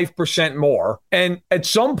 5% more. And at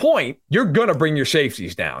some point, you're going to bring your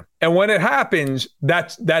safeties down. And when it happens,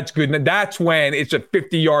 that's good. And that's when it's a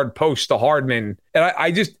 50-yard post to Hardman.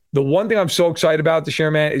 And the one thing I'm so excited about this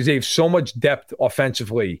year, man, is they have so much depth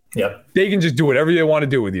offensively. Yep. They can just do whatever they want to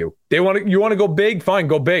do with you. You want to go big? Fine,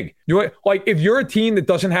 go big. If you're a team that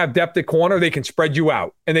doesn't have depth at corner, they can spread you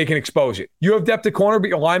out and they can expose it. You have depth at corner, but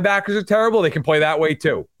your linebackers are terrible. They can play that way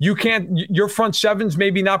too. Your front seven's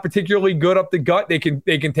maybe not particularly good up the gut. They can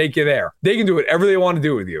take you there. They can do whatever they want to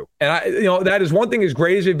do with you. And that is one thing as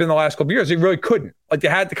great as they've been the last couple of years. They really couldn't. They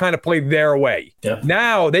had to kind of play their way. Yep.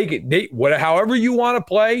 Now however you want to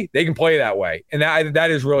play, they can play that way. And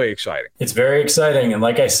that is really exciting. It's very exciting. And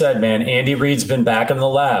like I said, man, Andy Reid's been back in the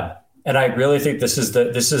lab. And I really think this is the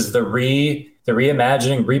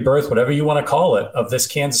reimagining, rebirth, whatever you want to call it, of this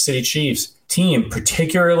Kansas City Chiefs team,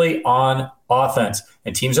 particularly on offense.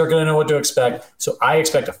 And teams are going to know what to expect. So I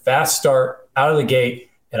expect a fast start out of the gate,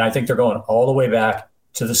 and I think they're going all the way back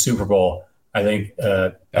to the Super Bowl. I think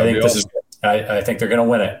I think they're going to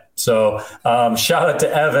win it. So shout out to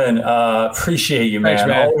Evan. Appreciate you, man. Thanks,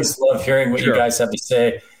 man. Always love hearing what you guys have to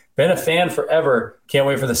say. Been a fan forever. Can't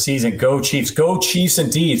wait for the season. Go Chiefs. Go Chiefs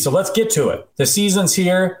indeed. So let's get to it. The season's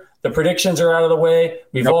here. The predictions are out of the way.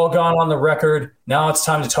 We've all gone on the record. Now it's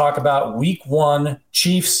time to talk about week 1,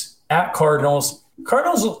 Chiefs at Cardinals.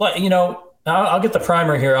 Cardinals, I'll get the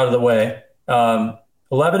primer here out of the way.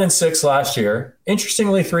 11-6 last year.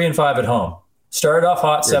 Interestingly, 3-5 at home. Started off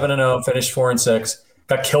hot, 7-0, finished 4-6.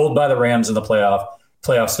 Got killed by the Rams in the playoffs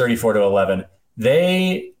 34-11.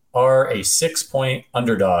 They are a 6-point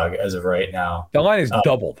underdog as of right now. The line is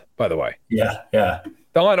doubled, by the way. Yeah.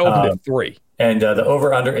 The line opened at 3. And the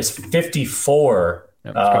over-under is 54.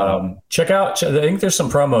 Check out, I think there's some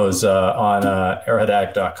promos on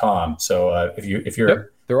arrowheadaddict.com. So if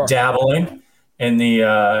you're dabbling in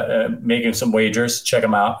the making some wagers, check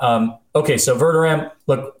them out. Okay, so Verderame,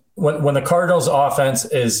 look, when the Cardinals offense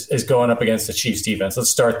is going up against the Chiefs defense, let's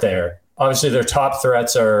start there. Obviously, their top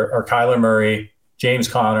threats are Kyler Murray, James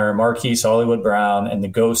Conner, Marquise Hollywood Brown, and the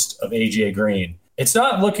ghost of A.J. Green. It's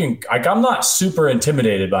not looking like I'm not super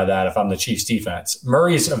intimidated by that if I'm the Chiefs defense.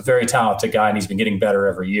 Murray's a very talented guy, and he's been getting better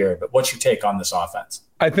every year. But what's your take on this offense?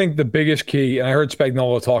 I think the biggest key, and I heard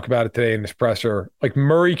Spagnuolo talk about it today in his presser, like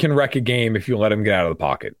Murray can wreck a game if you let him get out of the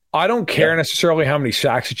pocket. I don't care necessarily how many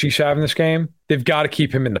sacks the Chiefs have in this game. They've got to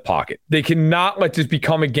keep him in the pocket. They cannot let this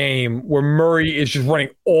become a game where Murray is just running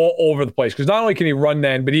all over the place, because not only can he run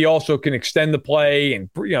then, but he also can extend the play,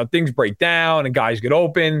 and things break down and guys get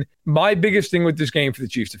open. My biggest thing with this game for the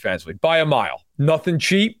Chiefs defensively, by a mile, nothing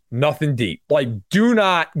cheap, nothing deep. Like, do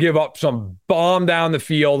not give up some bomb down the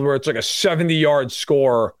field where it's like a 70-yard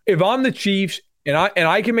score. If I'm the Chiefs and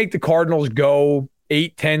I can make the Cardinals go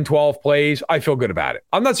 8, 10, 12 plays, I feel good about it.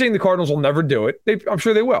 I'm not saying the Cardinals will never do it. I'm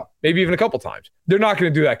sure they will, maybe even a couple times. They're not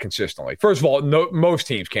going to do that consistently. First of all, most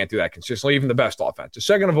teams can't do that consistently, even the best offenses.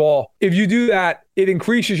 Second of all, if you do that, it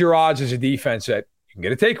increases your odds as a defense that you can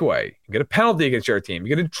get a takeaway, you can get a penalty against your team,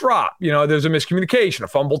 you get a drop, there's a miscommunication, a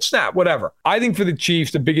fumbled snap, whatever. I think for the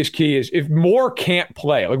Chiefs, the biggest key is if Moore can't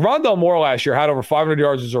play. Like Rondale Moore last year had over 500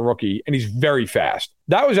 yards as a rookie, and he's very fast.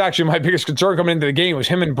 That was actually my biggest concern coming into the game, was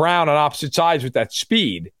him and Brown on opposite sides with that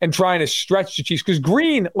speed and trying to stretch the Chiefs. Because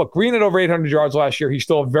Green had over 800 yards last year. He's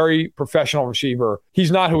still a very professional receiver.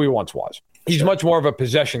 He's not who he once was. He's much more of a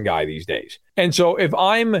possession guy these days. And so if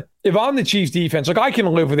I'm the Chiefs defense, like I can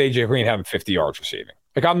live with AJ Green having 50 yards receiving.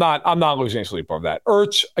 Like I'm not losing any sleep over that.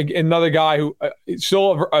 Ertz, another guy who is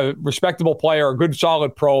still a respectable player, a good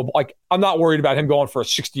solid probe. Like I'm not worried about him going for a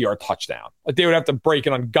 60-yard touchdown. Like they would have to break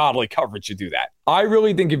an ungodly coverage to do that. I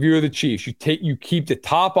really think if you're the Chiefs, you keep the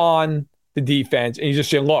top on the defense, and you just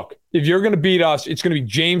say, look, if you're going to beat us, it's going to be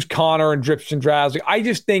James Conner and drips and drabs. Like, I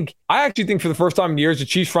actually think for the first time in years, the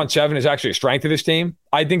Chiefs front seven is actually a strength of this team.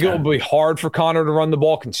 I think it will be hard for Conner to run the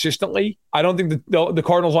ball consistently. I don't think the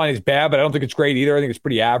Cardinals line is bad, but I don't think it's great either. I think it's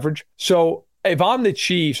pretty average. So if I'm the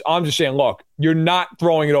Chiefs, I'm just saying, look, you're not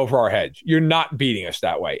throwing it over our heads. You're not beating us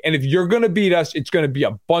that way. And if you're going to beat us, it's going to be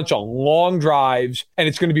a bunch of long drives, and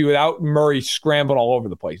it's going to be without Murray scrambling all over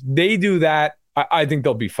the place. They do that, I think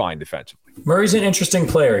they'll be fine defensively. Murray's an interesting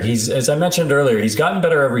player. He's, as I mentioned earlier, he's gotten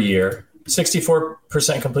better every year.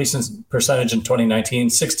 64% completion percentage in 2019,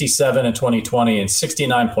 67 in 2020, and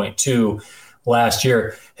 69.2 last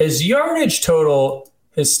year. His yardage total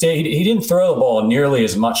has stayed. He didn't throw the ball nearly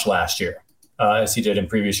as much last year as he did in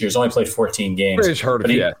previous years. Only played 14 games. He's heard of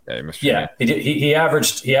it. He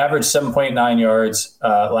averaged 7.9 yards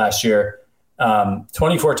last year.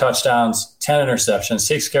 24 touchdowns, 10 interceptions,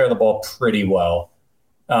 takes care of the ball pretty well.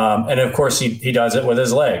 And of course, he does it with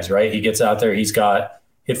his legs, right? He gets out there. He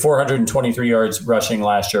hit 423 yards rushing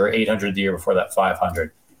last year, 800 the year before that,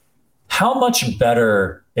 500. How much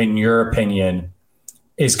better, in your opinion,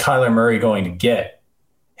 is Kyler Murray going to get?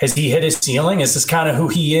 Has he hit his ceiling? Is this kind of who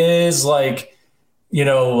he is? Like,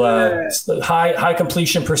 high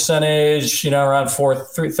completion percentage, around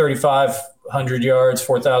 3,500 yards,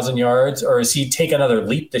 4,000 yards, or is he take another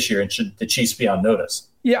leap this year, and should the Chiefs be on notice?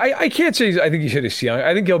 Yeah, I can't say I think he's hit his ceiling.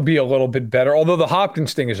 I think he'll be a little bit better, although the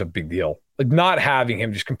Hopkins thing is a big deal. Like, not having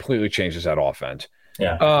him just completely changes that offense.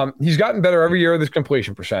 Yeah. He's gotten better every year with his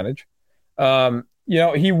completion percentage.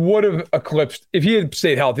 He would have eclipsed, if he had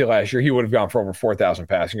stayed healthy last year, he would have gone for over 4,000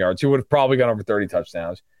 passing yards. He would have probably gone over 30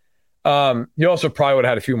 touchdowns. He also probably would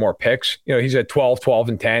have had a few more picks. He's at 12,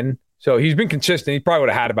 and 10. So he's been consistent. He probably would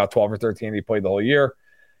have had about 12 or 13. He played the whole year.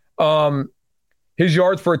 His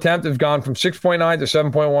yards per attempt have gone from 6.9 to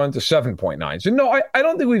 7.1 to 7.9. So no, I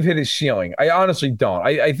don't think we've hit his ceiling. I honestly don't.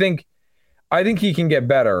 I think he can get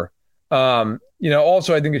better. Also,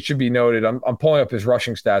 I think it should be noted, I'm pulling up his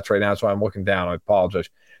rushing stats right now, so I'm looking down. I apologize.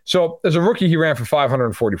 So as a rookie, he ran for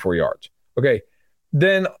 544 yards. Okay.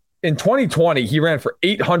 Then in 2020, he ran for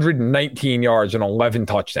 819 yards and 11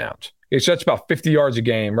 touchdowns. Okay, so that's about 50 yards a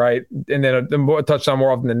game, right? And then a touchdown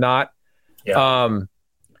more often than not. Yeah.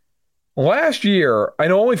 Last year, I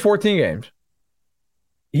know only 14 games,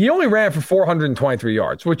 he only ran for 423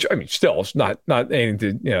 yards, which, I mean, still, it's not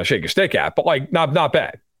anything to shake a stick at, but like not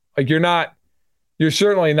bad. Like you're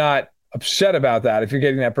certainly not upset about that if you're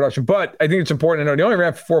getting that production. But I think it's important to know he only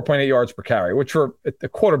ran for 4.8 yards per carry, which for the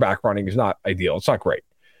quarterback running is not ideal. It's not great.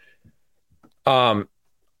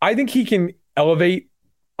 I think he can elevate.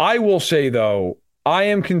 I will say, though, I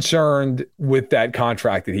am concerned with that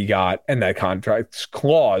contract that he got and that contract's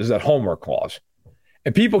clause, that homework clause.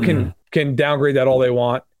 And people can downgrade that all they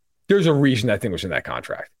want. There's a reason that thing was in that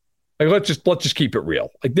contract. Like let's just keep it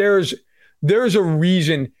real. Like there's a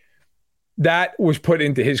reason that was put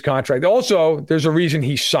into his contract. Also, there's a reason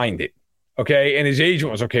he signed it. Okay. And his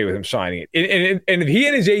agent was okay with him signing it. And if he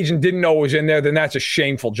and his agent didn't know it was in there, then that's a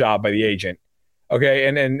shameful job by the agent. Okay.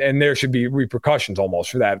 And there should be repercussions almost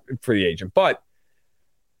for that, for the agent. But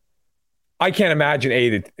I can't imagine,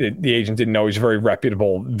 that the agent didn't know he's a very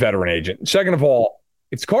reputable veteran agent. Second of all,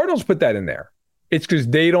 if the Cardinals put that in there, it's because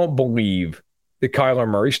they don't believe that Kyler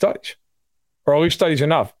Murray studies, or at least studies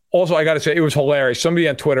enough. Also, I got to say, it was hilarious. Somebody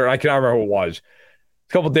on Twitter, and I cannot remember who it was,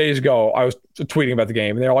 a couple of days ago, I was tweeting about the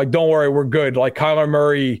game, and they're like, don't worry, we're good. Like, Kyler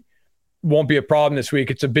Murray won't be a problem this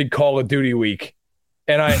week. It's a big Call of Duty week.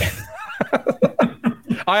 And I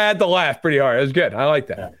had to laugh pretty hard. It was good. I like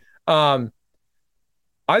that.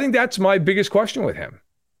 I think that's my biggest question with him.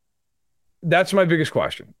 That's my biggest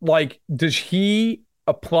question. Like, does he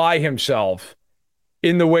apply himself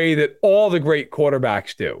in the way that all the great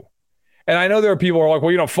quarterbacks do? And I know there are people who are like,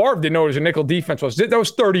 well, Favre didn't know what a nickel defense was. That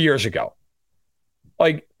was 30 years ago.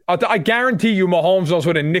 Like, I guarantee you Mahomes knows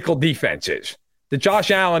what a nickel defense is. That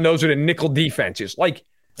Josh Allen knows what a nickel defense is. Like,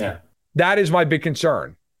 that is my big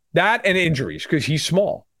concern. That and injuries, because he's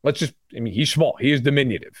small. He's small. He is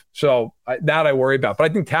diminutive. So that I worry about. But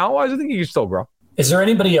I think talent-wise, I think he can still grow. Is there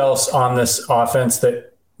anybody else on this offense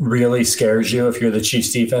that really scares you if you're the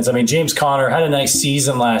Chiefs defense? I mean, James Conner had a nice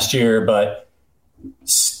season last year, but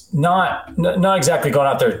not exactly going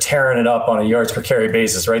out there tearing it up on a yards per carry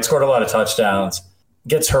basis, right? Scored a lot of touchdowns,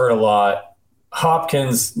 gets hurt a lot.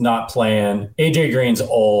 Hopkins not playing. AJ Green's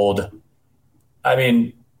old. I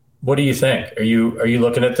mean, what do you think? Are you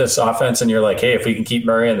looking at this offense and you're like, hey, if we can keep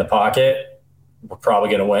Murray in the pocket, we're probably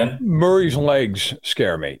going to win? Murray's legs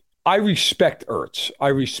scare me. I respect Ertz. I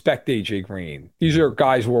respect AJ Green. These are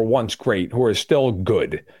guys who were once great, who are still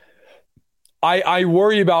good. I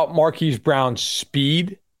worry about Marquise Brown's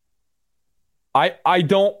speed. I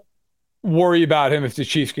don't worry about him if the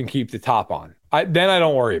Chiefs can keep the top on. Then I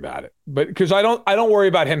don't worry about it. But because I don't worry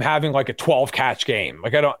about him having like a 12 catch game.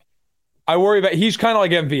 Like I worry about, he's kind of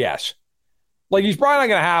like MVS. Like he's probably not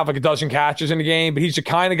going to have like a dozen catches in a game, but he's the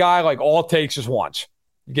kind of guy like all it takes is once.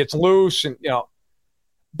 He gets loose and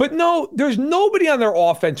But no, there's nobody on their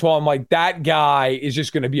offense who I'm like, that guy is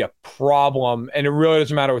just going to be a problem, and it really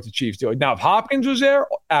doesn't matter what the Chiefs do. Now, if Hopkins was there,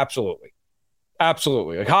 absolutely.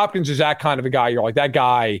 Absolutely. Like Hopkins is that kind of a guy. You're like, that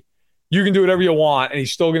guy, you can do whatever you want, and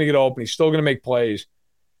he's still going to get open. He's still going to make plays.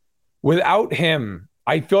 Without him,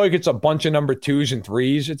 I feel like it's a bunch of number 2s and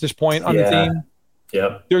 3s at this point on the team.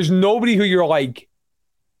 Yep. There's nobody who you're like,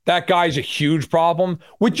 that guy's a huge problem,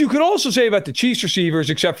 which you could also say about the Chiefs receivers,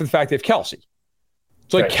 except for the fact they have Kelsey.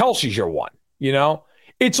 It's like Kelsey's your one,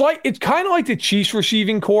 It's kind of like the Chiefs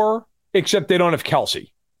receiving core, except they don't have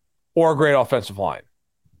Kelsey or a great offensive line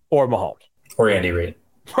or Mahomes or Andy Reid.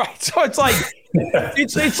 Right. So it's like,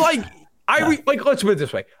 it's like, let's put it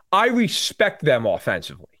this way. I respect them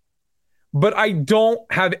offensively, but I don't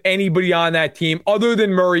have anybody on that team other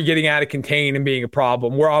than Murray getting out of contain and being a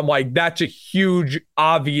problem where I'm like, that's a huge,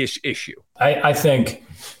 obvious issue. I think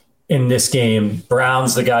in this game,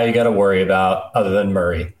 Brown's the guy you got to worry about other than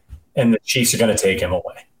Murray, and the Chiefs are going to take him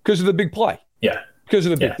away because of the big play. Yeah, because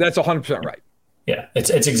of the big. That's 100% right. Yeah, it's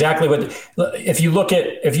exactly what. If you look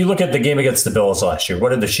at the game against the Bills last year, what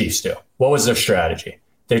did the Chiefs do? What was their strategy?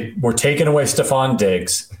 They were taking away Stephon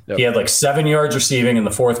Diggs. Yep. He had like 7 yards receiving in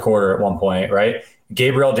the fourth quarter at one point, right?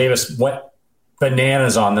 Gabriel Davis went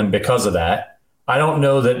bananas on them because of that. I don't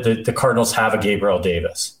know that the Cardinals have a Gabriel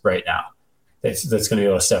Davis right now that's going to be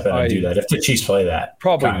able to step in and do that if the Chiefs play that.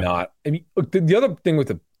 Probably not. I mean, look, the other thing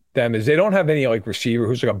with them is they don't have any like receiver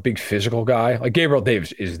who's like a big physical guy. Like Gabriel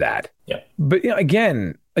Davis is that. Yeah. But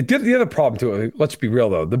again, the other problem too, let's be real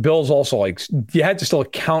though, the Bills also like you had to still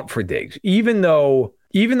account for Diggs, even though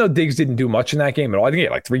Diggs didn't do much in that game at all. I think he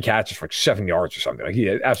had like 3 catches for like 7 yards or something. Like he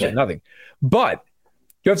had absolutely nothing. But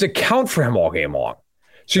you have to account for him all game long.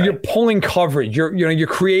 So you're pulling coverage. You're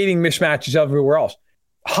creating mismatches everywhere else.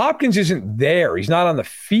 Hopkins isn't there. He's not on the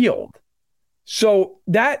field. So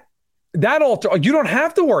that you don't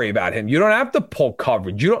have to worry about him. You don't have to pull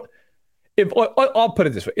coverage. I'll put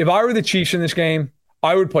it this way. If I were the Chiefs in this game,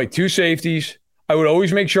 I would play 2 safeties. I would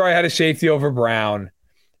always make sure I had a safety over Brown.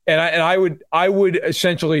 And I would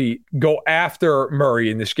essentially go after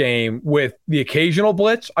Murray in this game with the occasional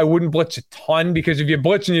blitz. I wouldn't blitz a ton, because if you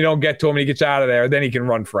blitz and you don't get to him and he gets out of there, then he can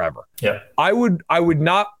run forever. Yeah. I would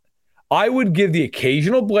give the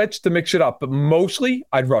occasional blitz to mix it up, but mostly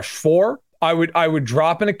I'd rush 4. I would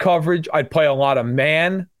drop into coverage. I'd play a lot of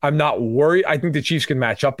man. I'm not worried. I think the Chiefs can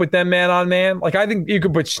match up with them man on man. Like, I think you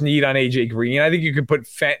could put Snead on AJ Green. I think you could put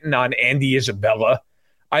Fenton on Andy Isabella.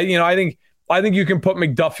 I think you can put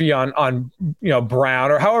McDuffie on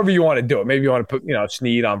Brown, or however you want to do it. Maybe you want to put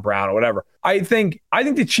Snead on Brown or whatever. I think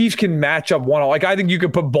the Chiefs can match up one. Like, I think you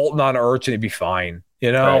could put Bolton on Ertz and it'd be fine.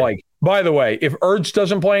 Right. Like, by the way, if Ertz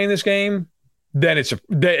doesn't play in this game, then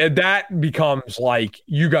that becomes like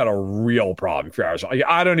you got a real problem for Arizona. Like,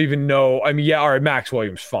 I don't even know. I mean, yeah, all right, Max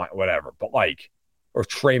Williams, fine, whatever. But or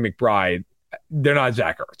Trey McBride, they're not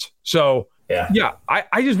Zach Ertz. So yeah,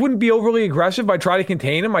 I just wouldn't be overly aggressive. I'd try to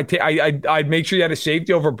contain him. I'd make sure you had a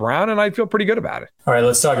safety over Brown, and I'd feel pretty good about it. All right,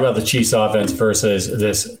 let's talk about the Chiefs offense versus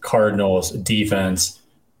this Cardinals defense.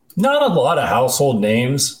 Not a lot of household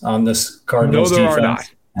names on this Cardinals defense. No,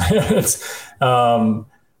 there are not.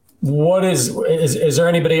 What is there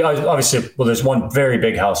anybody? Obviously, well, there's one very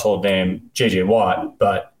big household name, J.J. Watt,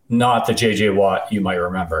 but not the J.J. Watt you might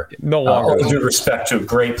remember. No longer. All due respect to a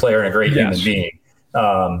great player and a great human being.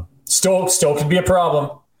 Still could be a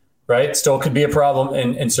problem, right? Still could be a problem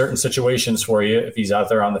in certain situations for you if he's out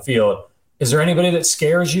there on the field. Is there anybody that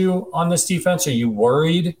scares you on this defense? Are you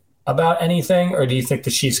worried about anything, or do you think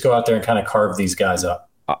the Chiefs go out there and kind of carve these guys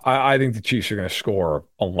up? I think the Chiefs are going to score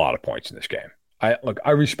a lot of points in this game. I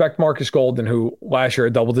respect Marcus Golden, who last year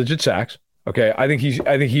had double-digit sacks. Okay, I think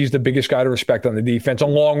he's the biggest guy to respect on the defense,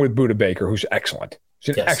 along with Budda Baker, who's excellent.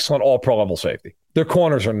 He's an excellent all-pro level safety. Their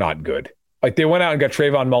corners are not good. Like, they went out and got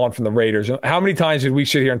Trayvon Mullen from the Raiders. How many times did we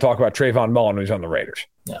sit here and talk about Trayvon Mullen when he's on the Raiders?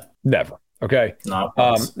 Yeah, never. Okay,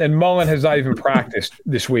 and Mullen has not even practiced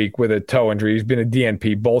this week with a toe injury. He's been a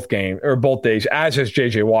DNP both days, as has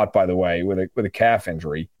J.J. Watt, by the way, with a calf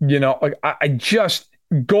injury.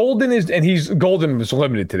 Golden was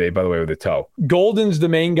limited today, by the way, with a toe. Golden's the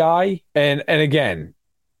main guy, and again,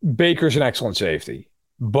 Baker's an excellent safety.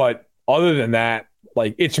 But other than that,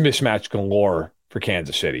 it's mismatch galore for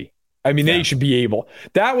Kansas City. I mean, they should be able.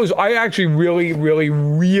 I actually really, really,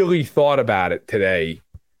 really thought about it today.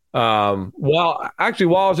 While I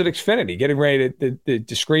was at Xfinity, getting ready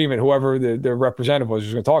to scream at whoever the representative was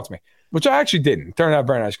going to talk to me, which I actually didn't. Turned out a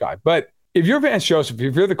very nice guy, but. If you're Vance Joseph,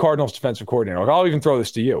 if you're the Cardinals defensive coordinator, I'll even throw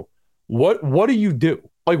this to you. What do you do?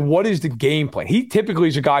 What is the game plan? He typically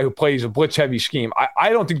is a guy who plays a blitz-heavy scheme.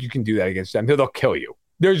 I don't think you can do that against them. They'll kill you.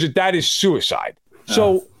 That is suicide.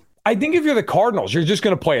 So I think if you're the Cardinals, you're just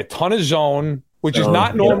going to play a ton of zone, which is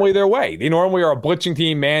not normally their way. They normally are a blitzing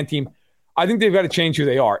team, man team. I think they've got to change who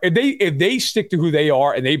they are. If they stick to who they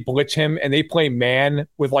are and they blitz him and they play man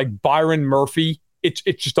with Byron Murphy, it's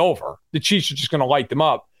just over. The Chiefs are just going to light them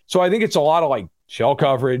up. So I think it's a lot of shell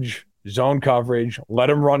coverage, zone coverage, let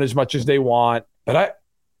them run as much as they want. But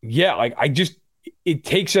it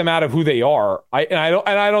takes them out of who they are. I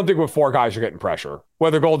don't think with 4 guys are getting pressure,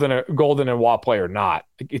 whether Golden and Watt play or not.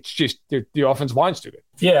 It's just the offensive line's too good.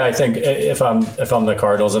 Yeah, I think if I'm the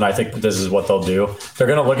Cardinals, and I think this is what they'll do, they're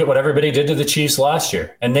going to look at what everybody did to the Chiefs last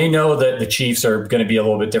year, and they know that the Chiefs are going to be a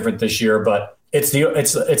little bit different this year. But it's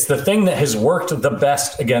the thing that has worked the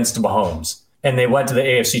best against Mahomes. And they went to the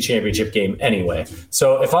AFC Championship game anyway.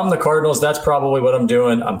 So if I'm the Cardinals, that's probably what I'm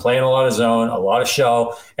doing. I'm playing a lot of zone, a lot of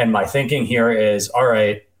shell. And my thinking here is, all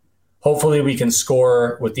right, hopefully we can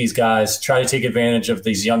score with these guys, try to take advantage of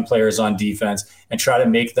these young players on defense, and try to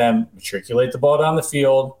make them matriculate the ball down the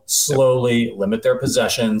field, slowly limit their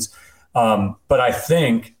possessions. But I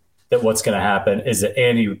think that what's going to happen is that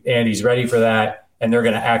Andy's ready for that, and they're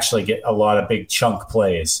going to actually get a lot of big chunk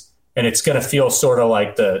plays. And it's going to feel sort of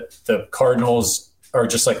like the Cardinals are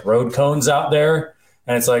just like road cones out there.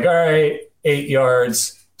 And it's all right, 8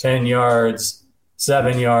 yards, 10 yards,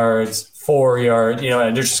 7 yards, 4 yards,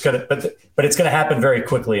 and they're just going to, but it's going to happen very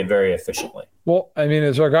quickly and very efficiently. Well, I mean,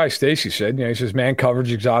 as our guy Stacy said, he says man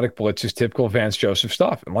coverage, exotic blitz is typical Vance Joseph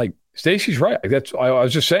stuff. And Stacy's right. I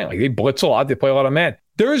was just saying, they blitz a lot. They play a lot of man.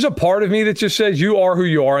 There is a part of me that just says you are who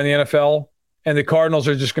you are in the NFL. And the Cardinals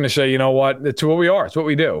are just going to say, you know what? It's what we are. It's what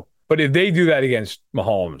we do. But if they do that against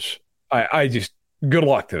Mahomes, I just good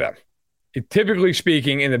luck to them. Typically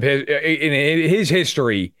speaking, in his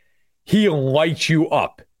history, he lights you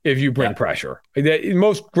up if you bring pressure.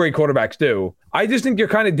 Most great quarterbacks do. I just think you're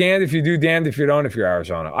kind of damned if you do, damned if you don't if you're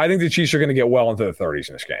Arizona. I think the Chiefs are going to get well into the 30s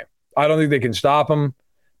in this game. I don't think they can stop them.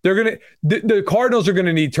 The Cardinals are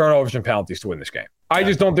gonna need turnovers and penalties to win this game. I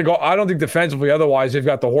don't think defensively, otherwise they've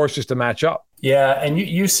got the horses to match up. Yeah, and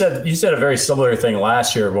you said a very similar thing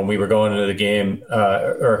last year when we were going into the game,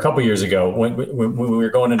 or a couple years ago when we were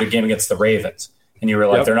going into a game against the Ravens, and you were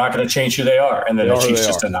like, they're not going to change who they are, and then the Chiefs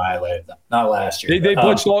just annihilated them. Not last year. They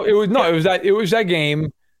blitzed. It was that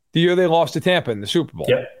game, the year they lost to Tampa in the Super Bowl.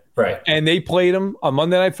 Yep. Right. And they played them on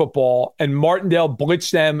Monday Night Football, and Martindale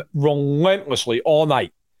blitzed them relentlessly all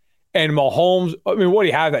night. And Mahomes, I mean, what do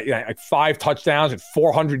you have that? Like 5 touchdowns and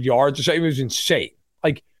 400 yards or something? It was insane.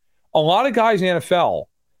 Like a lot of guys in the NFL,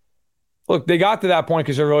 look, they got to that point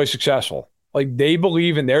because they're really successful. Like they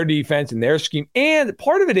believe in their defense and their scheme. And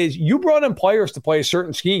part of it is you brought in players to play a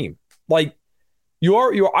certain scheme. Like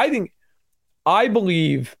I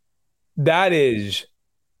believe that is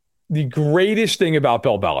the greatest thing about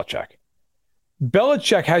Bill Belichick.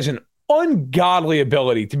 Belichick has an ungodly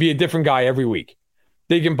ability to be a different guy every week.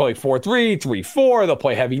 They can play 4-3, 3-4. They'll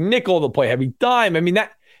play heavy nickel. They'll play heavy dime. I mean,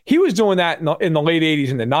 he was doing that in the late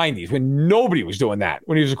 80s and the 90s when nobody was doing that,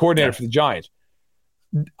 when he was a coordinator for the Giants.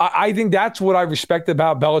 I think that's what I respect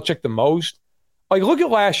about Belichick the most. Like, look at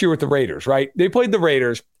last year with the Raiders, right? They played the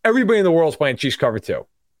Raiders. Everybody in the world's playing Chiefs cover 2.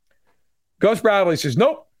 Gus Bradley says,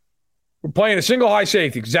 nope, we're playing a single high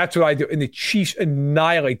safety because that's what I do. And the Chiefs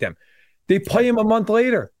annihilate them. They play him a month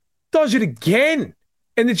later. Does it again.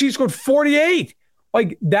 And the Chiefs scored 48.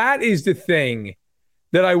 Like, that is the thing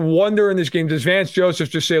that I wonder in this game. Does Vance Joseph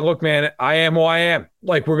just say, look, man, I am who I am.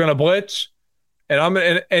 Like, we're going to blitz.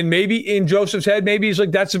 And maybe in Joseph's head, maybe he's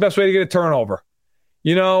like, that's the best way to get a turnover.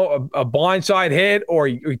 You know, a blindside hit, or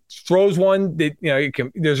he throws one that,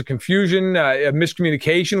 there's a confusion, a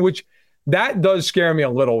miscommunication, which that does scare me a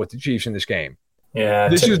little with the Chiefs in this game. Yeah.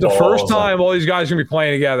 This is the first time all these guys are going to be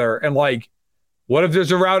playing together. And like, what if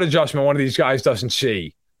there's a route adjustment one of these guys doesn't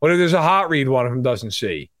see? What if there's a hot read one of them doesn't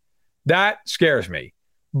see? That scares me.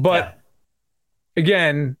 But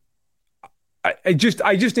again, I just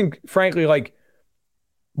think, frankly, like,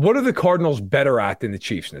 what are the Cardinals better at than the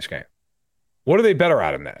Chiefs in this game? What are they better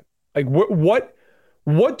at in that? Like,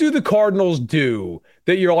 what do the Cardinals do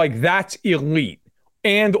that you're like, that's elite,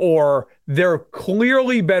 and or they're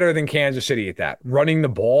clearly better than Kansas City at that? Running the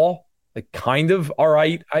ball, like, kind of all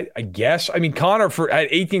right, I guess. I mean, Connor had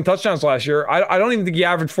 18 touchdowns last year. I don't even think he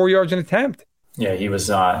averaged 4 yards an attempt. Yeah, he was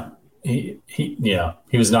not. He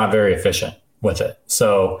was not very efficient with it.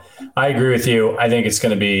 So I agree with you. I think it's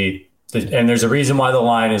going to be, and there's a reason why the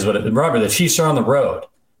line is what it. Remember, the Chiefs are on the road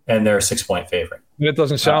and they're a 6-point favorite. It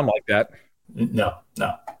doesn't sound like that. No.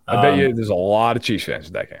 I bet you there's a lot of Chiefs fans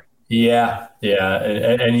in that game. Yeah.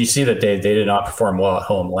 And you see that they did not perform well at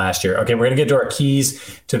home last year. Okay, we're going to get to our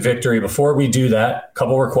keys to victory. Before we do that, a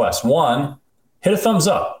couple requests. One, hit a thumbs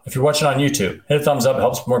up. If you're watching on YouTube, hit a thumbs up. It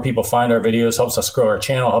helps more people find our videos, helps us grow our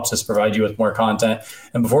channel, helps us provide you with more content.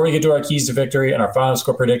 And before we get to our keys to victory and our final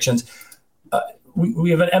score predictions, we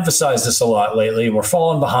haven't emphasized this a lot lately. We're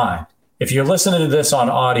falling behind. If you're listening to this on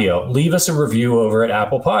audio, leave us a review over at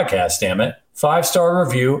Apple Podcasts, damn it. 5-star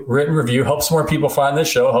review, written review, helps more people find this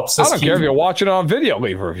show. Helps us. I don't care if you're watching it on video,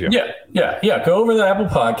 leave a review. Yeah. Go over to the Apple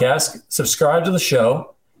Podcast, subscribe to the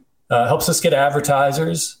show. Helps us get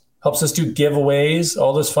advertisers, helps us do giveaways,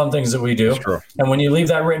 all those fun things that we do. And when you leave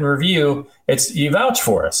that written review, you vouch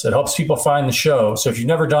for us. It helps people find the show. So if you've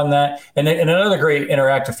never done that, and another great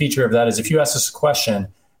interactive feature of that is if you ask us a question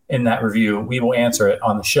in that review, we will answer it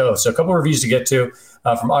on the show. So a couple of reviews to get to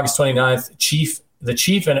from August 29th. The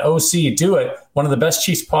Chief and OC do it. One of the best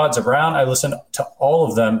Chiefs pods around. I listen to all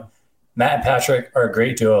of them. Matt and Patrick are a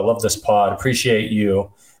great duo. I love this pod. Appreciate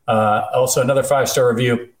you. Also, another 5-star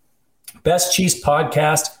review. Best Chiefs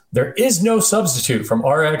podcast. There is no substitute from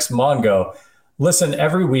RX Mongo. Listen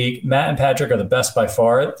every week. Matt and Patrick are the best by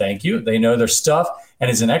far. Thank you. They know their stuff. And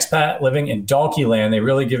as an expat living in Donkey Land, they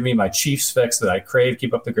really give me my Chiefs fix that I crave.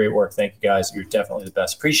 Keep up the great work. Thank you, guys. You're definitely the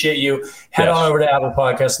best. Appreciate you. Head on over to Apple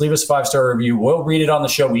Podcasts. Leave us a 5-star review. We'll read it on the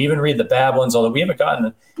show. We even read the bad ones, although we haven't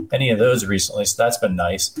gotten any of those recently, so that's been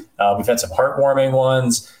nice. We've had some heartwarming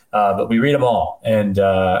ones, but we read them all, and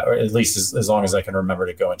or at least as long as I can remember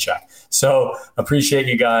to go and check. So appreciate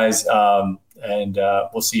you guys, and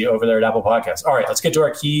we'll see you over there at Apple Podcasts. All right, let's get to our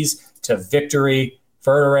keys to victory.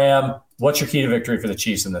 Ferdaram, what's your key to victory for the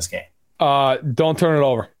Chiefs in this game? Don't turn it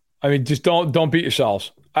over. I mean, just don't beat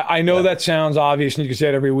yourselves. I know that sounds obvious, and you can say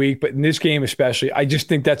it every week, but in this game especially, I just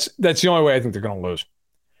think that's the only way I think they're going to lose.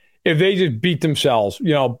 If they just beat themselves,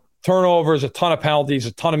 turnovers, a ton of penalties,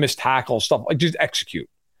 a ton of missed tackles, stuff like, just execute.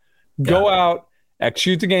 Go out,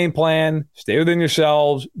 execute the game plan, stay within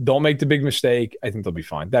yourselves, don't make the big mistake. I think they'll be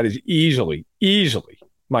fine. That is easily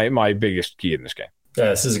my biggest key in this game. Yeah,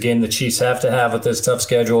 this is a game the Chiefs have to have with this tough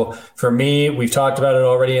schedule. For me, we've talked about it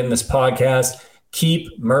already in this podcast.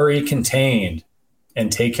 Keep Murray contained and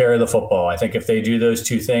take care of the football. I think if they do those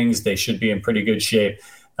two things, they should be in pretty good shape,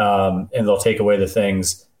 and they'll take away the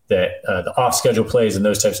things that the off-schedule plays and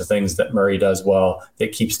those types of things that Murray does well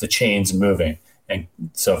that keeps the chains moving. And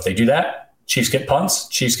so if they do that, Chiefs get punts,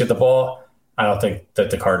 Chiefs get the ball. I don't think that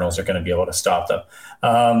the Cardinals are going to be able to stop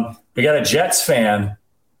them. We got a Jets fan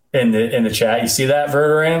in the chat. You see that,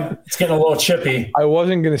 Verderam? It's getting a little chippy. I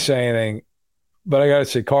wasn't going to say anything, but I got to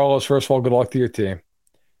say, Carlos, first of all, good luck to your team.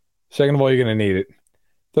 Second of all, you're going to need it.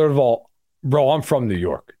 Third of all, bro, I'm from New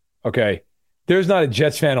York, okay? There's not a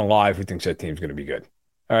Jets fan alive who thinks that team's going to be good.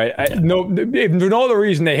 All right? No, if for no other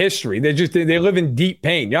reason than history. They live in deep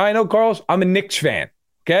pain. Yeah, I know, Carlos. I'm a Knicks fan,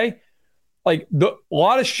 okay? Like, a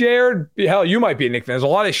lot of shared, hell, you might be a Knicks fan. There's a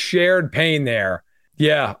lot of shared pain there.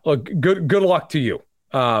 Yeah, look, good luck to you.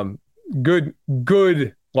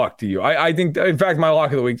 Good luck to you. I think, in fact, my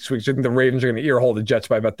lock of the week this week, I think the Ravens are going to earhole the Jets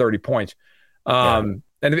by about 30 points. And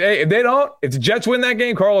if they don't, if the Jets win that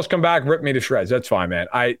game, Carlos, come back, rip me to shreds. That's fine, man.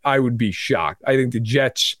 I would be shocked. I think the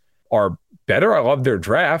Jets are better. I love their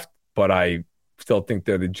draft, but I still think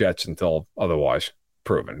they're the Jets until otherwise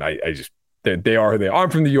proven. They are who they are. I'm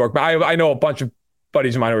from New York, but I know a bunch of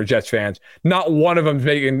buddies of mine who are Jets fans. Not one of them's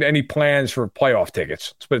making any plans for playoff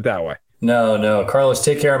tickets. Let's put it that way. No. Carlos,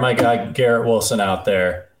 take care of my guy, Garrett Wilson out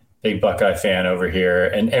there. Big Buckeye fan over here.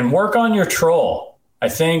 And work on your troll. I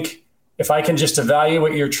think if I can just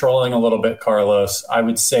evaluate your trolling a little bit, Carlos, I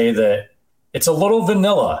would say that it's a little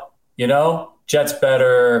vanilla. Jets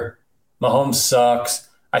better. Mahomes sucks.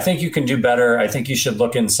 I think you can do better. I think you should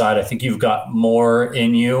look inside. I think you've got more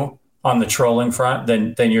in you on the trolling front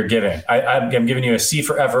than you're giving. I'm giving you a C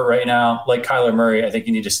for effort right now. Like Kyler Murray, I think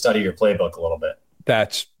you need to study your playbook a little bit.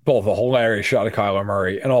 That's both a hilarious shot of Kyler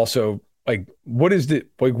Murray and also, what's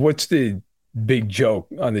the big joke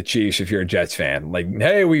on the Chiefs if you're a Jets fan? Like,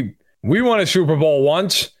 hey, we won a Super Bowl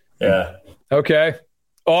once. Yeah. Okay.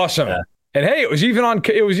 Awesome. Yeah. And hey, it was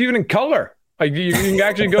even in color. Like you can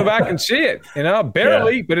actually go back and see it.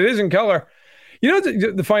 Barely, yeah. But it is in color.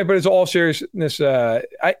 The funny part is, all seriousness.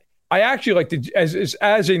 I actually like to,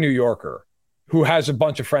 as a New Yorker who has a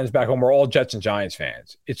bunch of friends back home, we're all Jets and Giants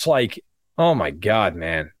fans. It's like, oh my God,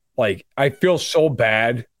 man. Like, I feel so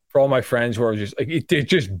bad for all my friends who are just like, it's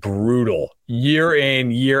just brutal year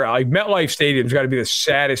in, year out. Like, MetLife Stadium's got to be the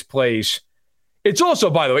saddest place. It's also,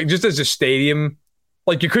 by the way, just as a stadium,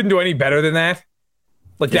 like, you couldn't do any better than that.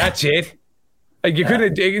 Like, yeah. That's it. Like, you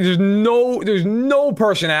couldn't, there's no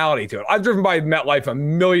personality to it. I've driven by MetLife a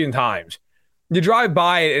million times. You drive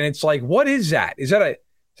by it and it's like, what is that? Is that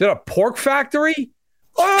a pork factory?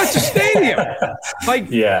 Oh, it's a stadium. Like,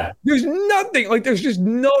 yeah, there's nothing. Like, it's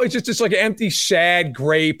just this like empty, sad,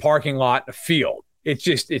 gray parking lot in a field. And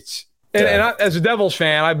as a Devils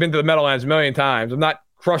fan, I've been to the Meadowlands a million times. I'm not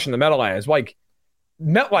crushing the Meadowlands. Like,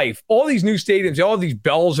 MetLife, all these new stadiums, all these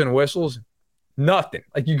bells and whistles, nothing.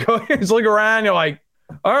 Like, you go here, just look around, you're like,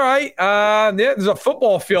 all right, there's a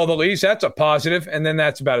football field at least. That's a positive. And then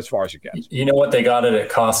that's about as far as it gets. You know what? They got it at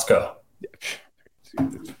Costco.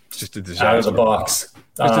 It's just a disaster. Out of the box.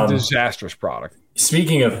 It's a disastrous product.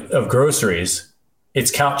 Speaking of groceries,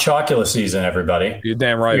 it's Count Chocula season, everybody. You're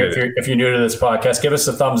damn right. If you're new to this podcast, give us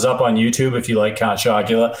a thumbs up on YouTube if you like Count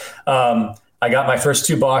Chocula. I got my first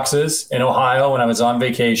 2 boxes in Ohio when I was on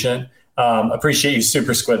vacation. Appreciate you,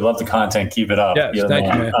 Super Squid. Love the content. Keep it up. Yes,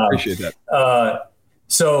 thank you, man. Appreciate that.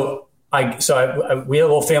 So we had a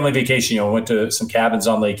little family vacation. We went to some cabins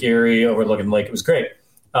on Lake Erie overlooking the lake. It was great.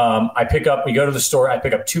 We go to the store. I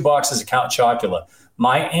pick up 2 boxes of Count Chocula.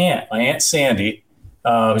 My Aunt Sandy,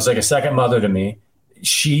 who's like a second mother to me,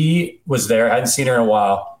 she was there. I hadn't seen her in a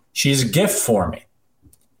while. She has a gift for me.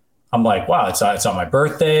 I'm like, wow, it's on my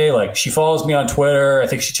birthday. Like, she follows me on Twitter. I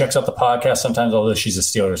think she checks out the podcast sometimes, although she's a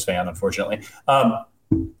Steelers fan, unfortunately.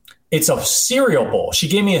 It's a cereal bowl. She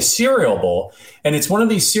gave me a cereal bowl, and it's one of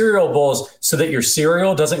these cereal bowls so that your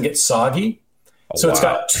cereal doesn't get soggy. So It's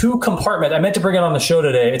got 2 compartments. I meant to bring it on the show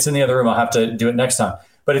today. It's in the other room. I'll have to do it next time.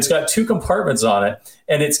 But it's got 2 compartments on it,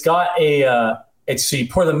 and it's got so you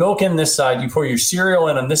pour the milk in this side, you pour your cereal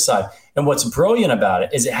in on this side. And what's brilliant about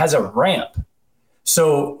it is it has a ramp.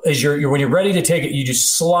 So as when you're ready to take it, you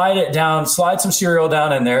just slide some cereal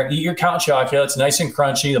down in there, eat your Count Chocula. It's nice and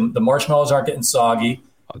crunchy. The marshmallows aren't getting soggy.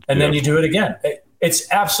 And then you do it again. It's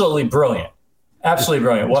absolutely brilliant. Absolutely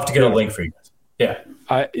brilliant. We'll have to get a link for you guys. Yeah.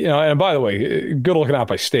 And by the way, good looking out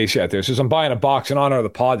by Stacey out there. Says, I'm buying a box in honor of the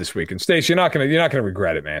pod this week. And Stacey, you're not gonna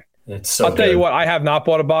regret it, man. I'll tell you what, I have not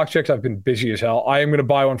bought a box yet because I've been busy as hell. I am gonna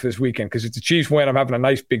buy one for this weekend because it's a Chiefs win. I'm having a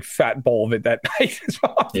nice big fat bowl of it that night as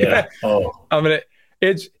well. Yeah. Oh.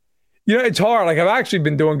 It's it's hard. Like I've actually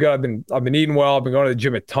been doing good. I've been eating well. I've been going to the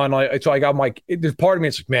gym a ton. It's like I'm like there's part of me.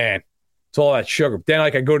 It's like man, it's all that sugar. Then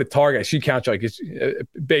like I go to Target, I see couch like it's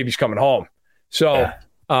baby's coming home. So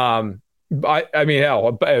I mean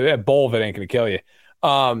hell, a bowl of it ain't gonna kill you.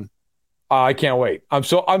 I can't wait. I'm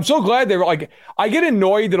so glad they were like. I get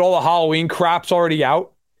annoyed that all the Halloween crap's already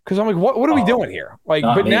out because I'm like, what are we doing here? Like,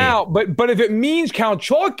 but me. Now, but if it means Count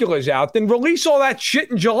Chocula's out, then release all that shit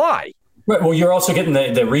in July. Right. Well, you're also getting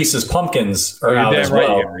the Reese's Pumpkins are out as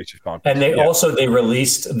well. And they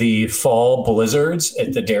released the fall blizzards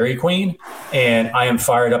at the Dairy Queen, and I am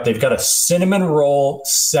fired up. They've got a cinnamon roll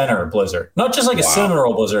center blizzard, not just like a cinnamon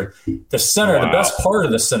roll blizzard. The center, the best part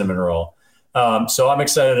of the cinnamon roll. So I'm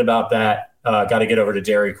excited about that. Got to get over to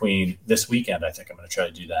Dairy Queen this weekend. I think I'm going to try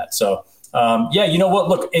to do that. So you know what?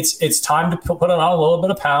 Look, it's time to put on a little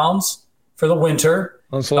bit of pounds for the winter.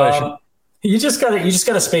 Insulation. You just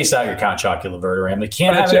gotta space out your Count Chocula Verderame. They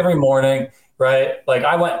can't have it every morning, right? Like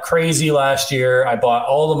I went crazy last year. I bought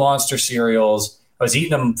all the Monster cereals. I was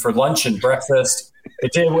eating them for lunch and breakfast.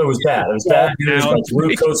 It was bad. It was bad news. My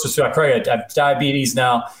glucose was crazy. I have diabetes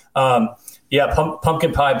now.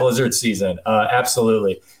 Pumpkin pie blizzard season.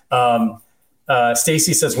 Absolutely.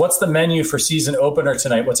 Stacy says, "What's the menu for season opener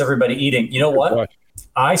tonight? What's everybody eating?" You know what?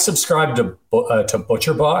 I subscribe to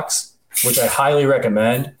Butcher Box, which I highly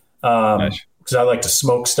recommend. Because I like to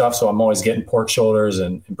smoke stuff, so I'm always getting pork shoulders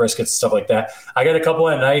and briskets and stuff like that. I got a couple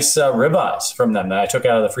of nice ribeyes from them that I took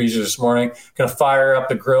out of the freezer this morning. Gonna fire up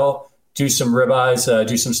the grill, do some ribeyes,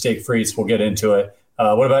 do some steak frites. We'll get into it.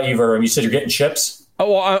 What about you, Verderame? You said you're getting chips?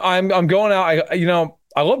 Oh well, I'm going out.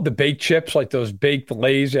 I love the baked chips, like those baked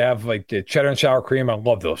Lays. They have like the cheddar and sour cream. I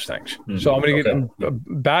love those things. Mm-hmm. So I'm gonna get a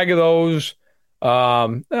bag of those.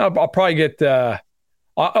 I'll probably get.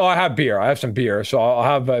 I have beer. I have some beer, so I'll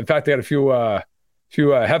have. In fact, I got a few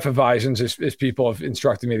Hefeweizens, as people have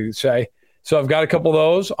instructed me to say. So I've got a couple of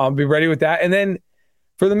those. I'll be ready with that. And then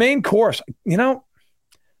for the main course,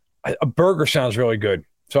 a burger sounds really good.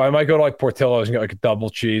 So I might go to like Portillo's and get like a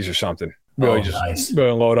double cheese or something. Really nice.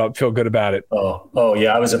 Really load up, feel good about it. Oh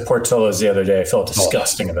yeah. I was at Portillo's the other day. I felt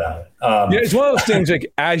disgusting about it. It's one of those things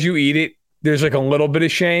like as you eat it, there's like a little bit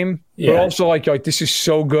of shame, but also like this is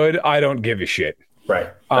so good, I don't give a shit. Right.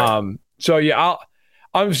 So yeah,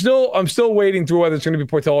 I'm still waiting through whether it's going to be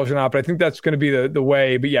Portillo's or not, but I think that's going to be the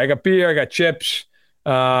way. But yeah, I got beer, I got chips.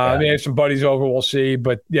 I may have some buddies over, we'll see.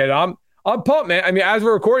 But yeah, I'm pumped, man. I mean, as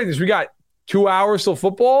we're recording this, we got 2 hours till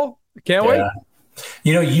football. Can't wait.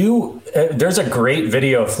 There's a great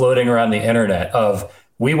video floating around the internet of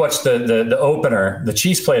we watched the opener. The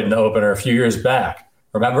Chiefs played in the opener a few years back.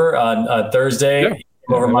 Remember on Thursday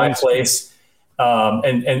over my place,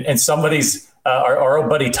 and somebody's. Our old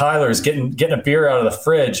buddy Tyler is getting a beer out of the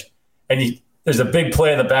fridge, and there's a big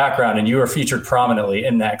play in the background, and you are featured prominently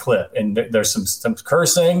in that clip. And there's some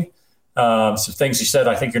cursing, some things you said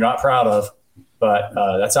I think you're not proud of, but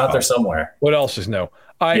that's out there somewhere. What else is new?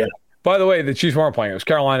 By the way, the Chiefs weren't playing. It was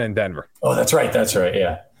Carolina and Denver. Oh, that's right.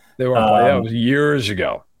 Yeah, they weren't playing. That was years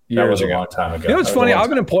ago. A long time ago. You know what's funny? I've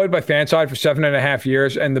been employed by Fanside for 7.5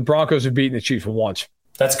 years, and the Broncos have beaten the Chiefs once.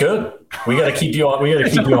 That's good. We got to keep you on. We got to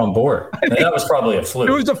keep you on board. That was probably a fluke.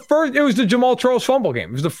 It was the Jamal Charles fumble game.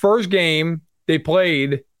 It was the first game they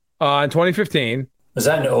played in 2015. Was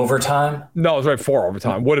that in overtime? No, it was right before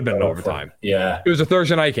overtime. Would have been in overtime. Yeah. It was a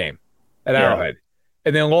Thursday night game at Arrowhead,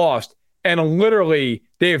 and they lost. And literally,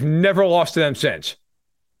 they have never lost to them since.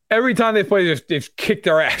 Every time they played, they've kicked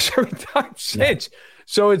their ass every time since. Yeah.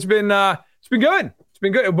 So it's been good. It's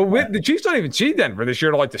been good. But the Chiefs don't even see Denver this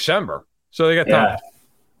year till like December. So they got time.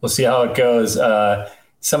 We'll see how it goes.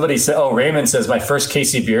 Somebody said, Raymond says, my first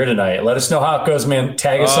KC beer tonight. Let us know how it goes, man.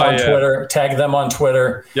 Tag us on Twitter. Tag them on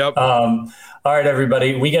Twitter. Yep. All right,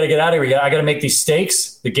 everybody. We got to get out of here. I got to make these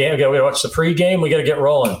steaks. The game. We got to watch the pregame. We got to get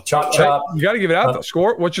rolling. Chop. You got to give it out, though.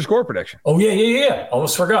 Score. What's your score prediction? Oh, yeah.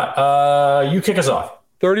 Almost forgot. You kick us off.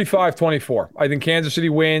 35-24. I think Kansas City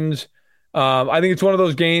wins. I think it's one of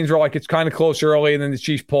those games where it's kind of close early and then the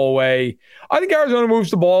Chiefs pull away. I think Arizona moves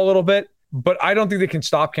the ball a little bit. But I don't think they can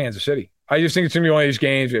stop Kansas City. I just think it's going to be one of these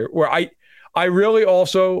games where I really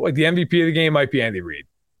also, like the MVP of the game might be Andy Reid,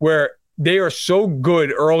 where they are so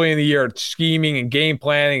good early in the year at scheming and game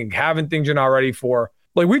planning and having things you're not ready for.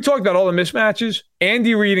 Like we talked about all the mismatches.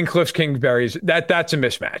 Andy Reid and Cliff Kingsbury's that's a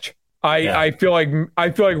mismatch. I feel like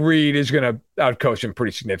Reid is going to outcoach him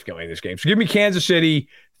pretty significantly in this game. So give me Kansas City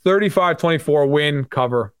 35-24 win,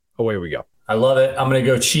 cover, away we go. I love it. I'm going to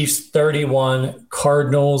go Chiefs 31,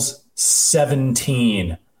 Cardinals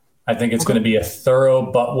 17. I think it's going to be a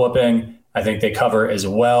thorough butt whooping. I think they cover as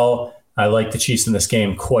well. I like the Chiefs in this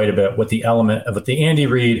game quite a bit with the element of the Andy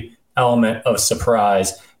Reid element of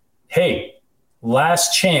surprise. Hey,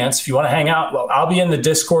 last chance. If you want to hang out, well, I'll be in the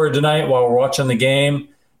Discord tonight while we're watching the game.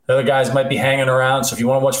 The other guys might be hanging around. So if you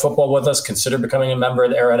want to watch football with us, consider becoming a member of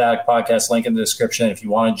the Arrowhead Addict Podcast. Link in the description. If you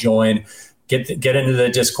want to join, get into the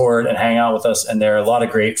Discord and hang out with us. And there are a lot of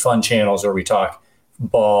great fun channels where we talk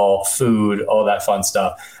ball, food, all that fun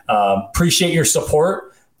stuff. Appreciate your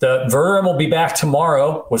support. The Verderam will be back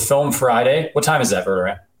tomorrow with Film Friday. What time is that,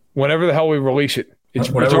 Verderam? Whenever the hell we release it. It's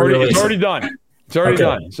already done. It's already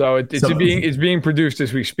done. So it's being produced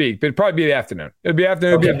as we speak. But it'll probably be the afternoon. It'll be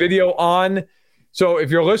afternoon. It'll be a video on. So if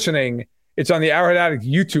you're listening, it's on the Arrowhead Addict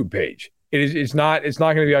YouTube page. It's not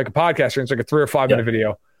going to be like a podcast. It's like a 3 or 5 minute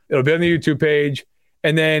video. It'll be on the YouTube page.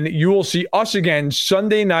 And then you will see us again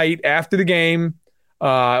Sunday night after the game.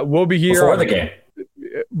 We'll be here. Before the game.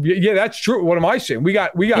 Yeah, that's true. What am I saying? We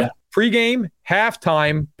got pregame,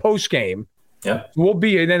 halftime, postgame. Yeah. We'll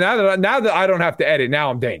be, and then now that I don't have to edit,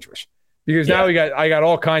 now I'm dangerous. Because now I got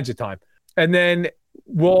all kinds of time. And then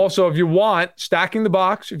we'll also, if you want, Stacking the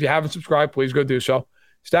Box, if you haven't subscribed, please go do so.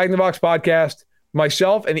 Stacking the Box podcast,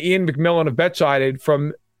 myself and Ian McMillan of BetSided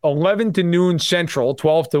from 11 to noon Central,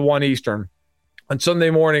 12 to 1 Eastern, on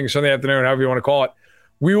Sunday morning, Sunday afternoon, however you want to call it.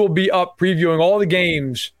 We will be up previewing all the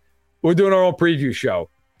games. We're doing our own preview show.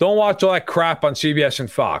 Don't watch all that crap on CBS and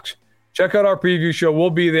Fox. Check out our preview show. We'll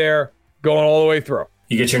be there going all the way through.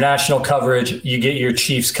 You get your national coverage. You get your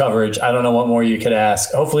Chiefs coverage. I don't know what more you could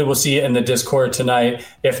ask. Hopefully we'll see you in the Discord tonight.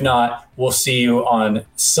 If not, we'll see you on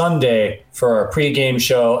Sunday for our pregame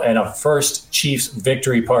show and a first Chiefs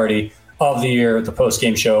victory party of the year, the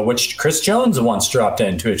postgame show, which Chris Jones once dropped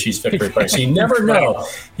into a Chiefs victory party. So you never know.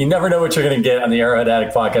 You never know what you're going to get on the Arrowhead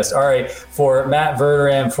Addict podcast. All right, for Matt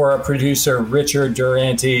Verderam, for our producer, Richard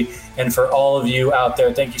Durante, and for all of you out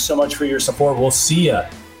there, thank you so much for your support. We'll see you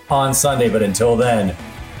on Sunday, but until then,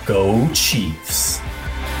 go Chiefs.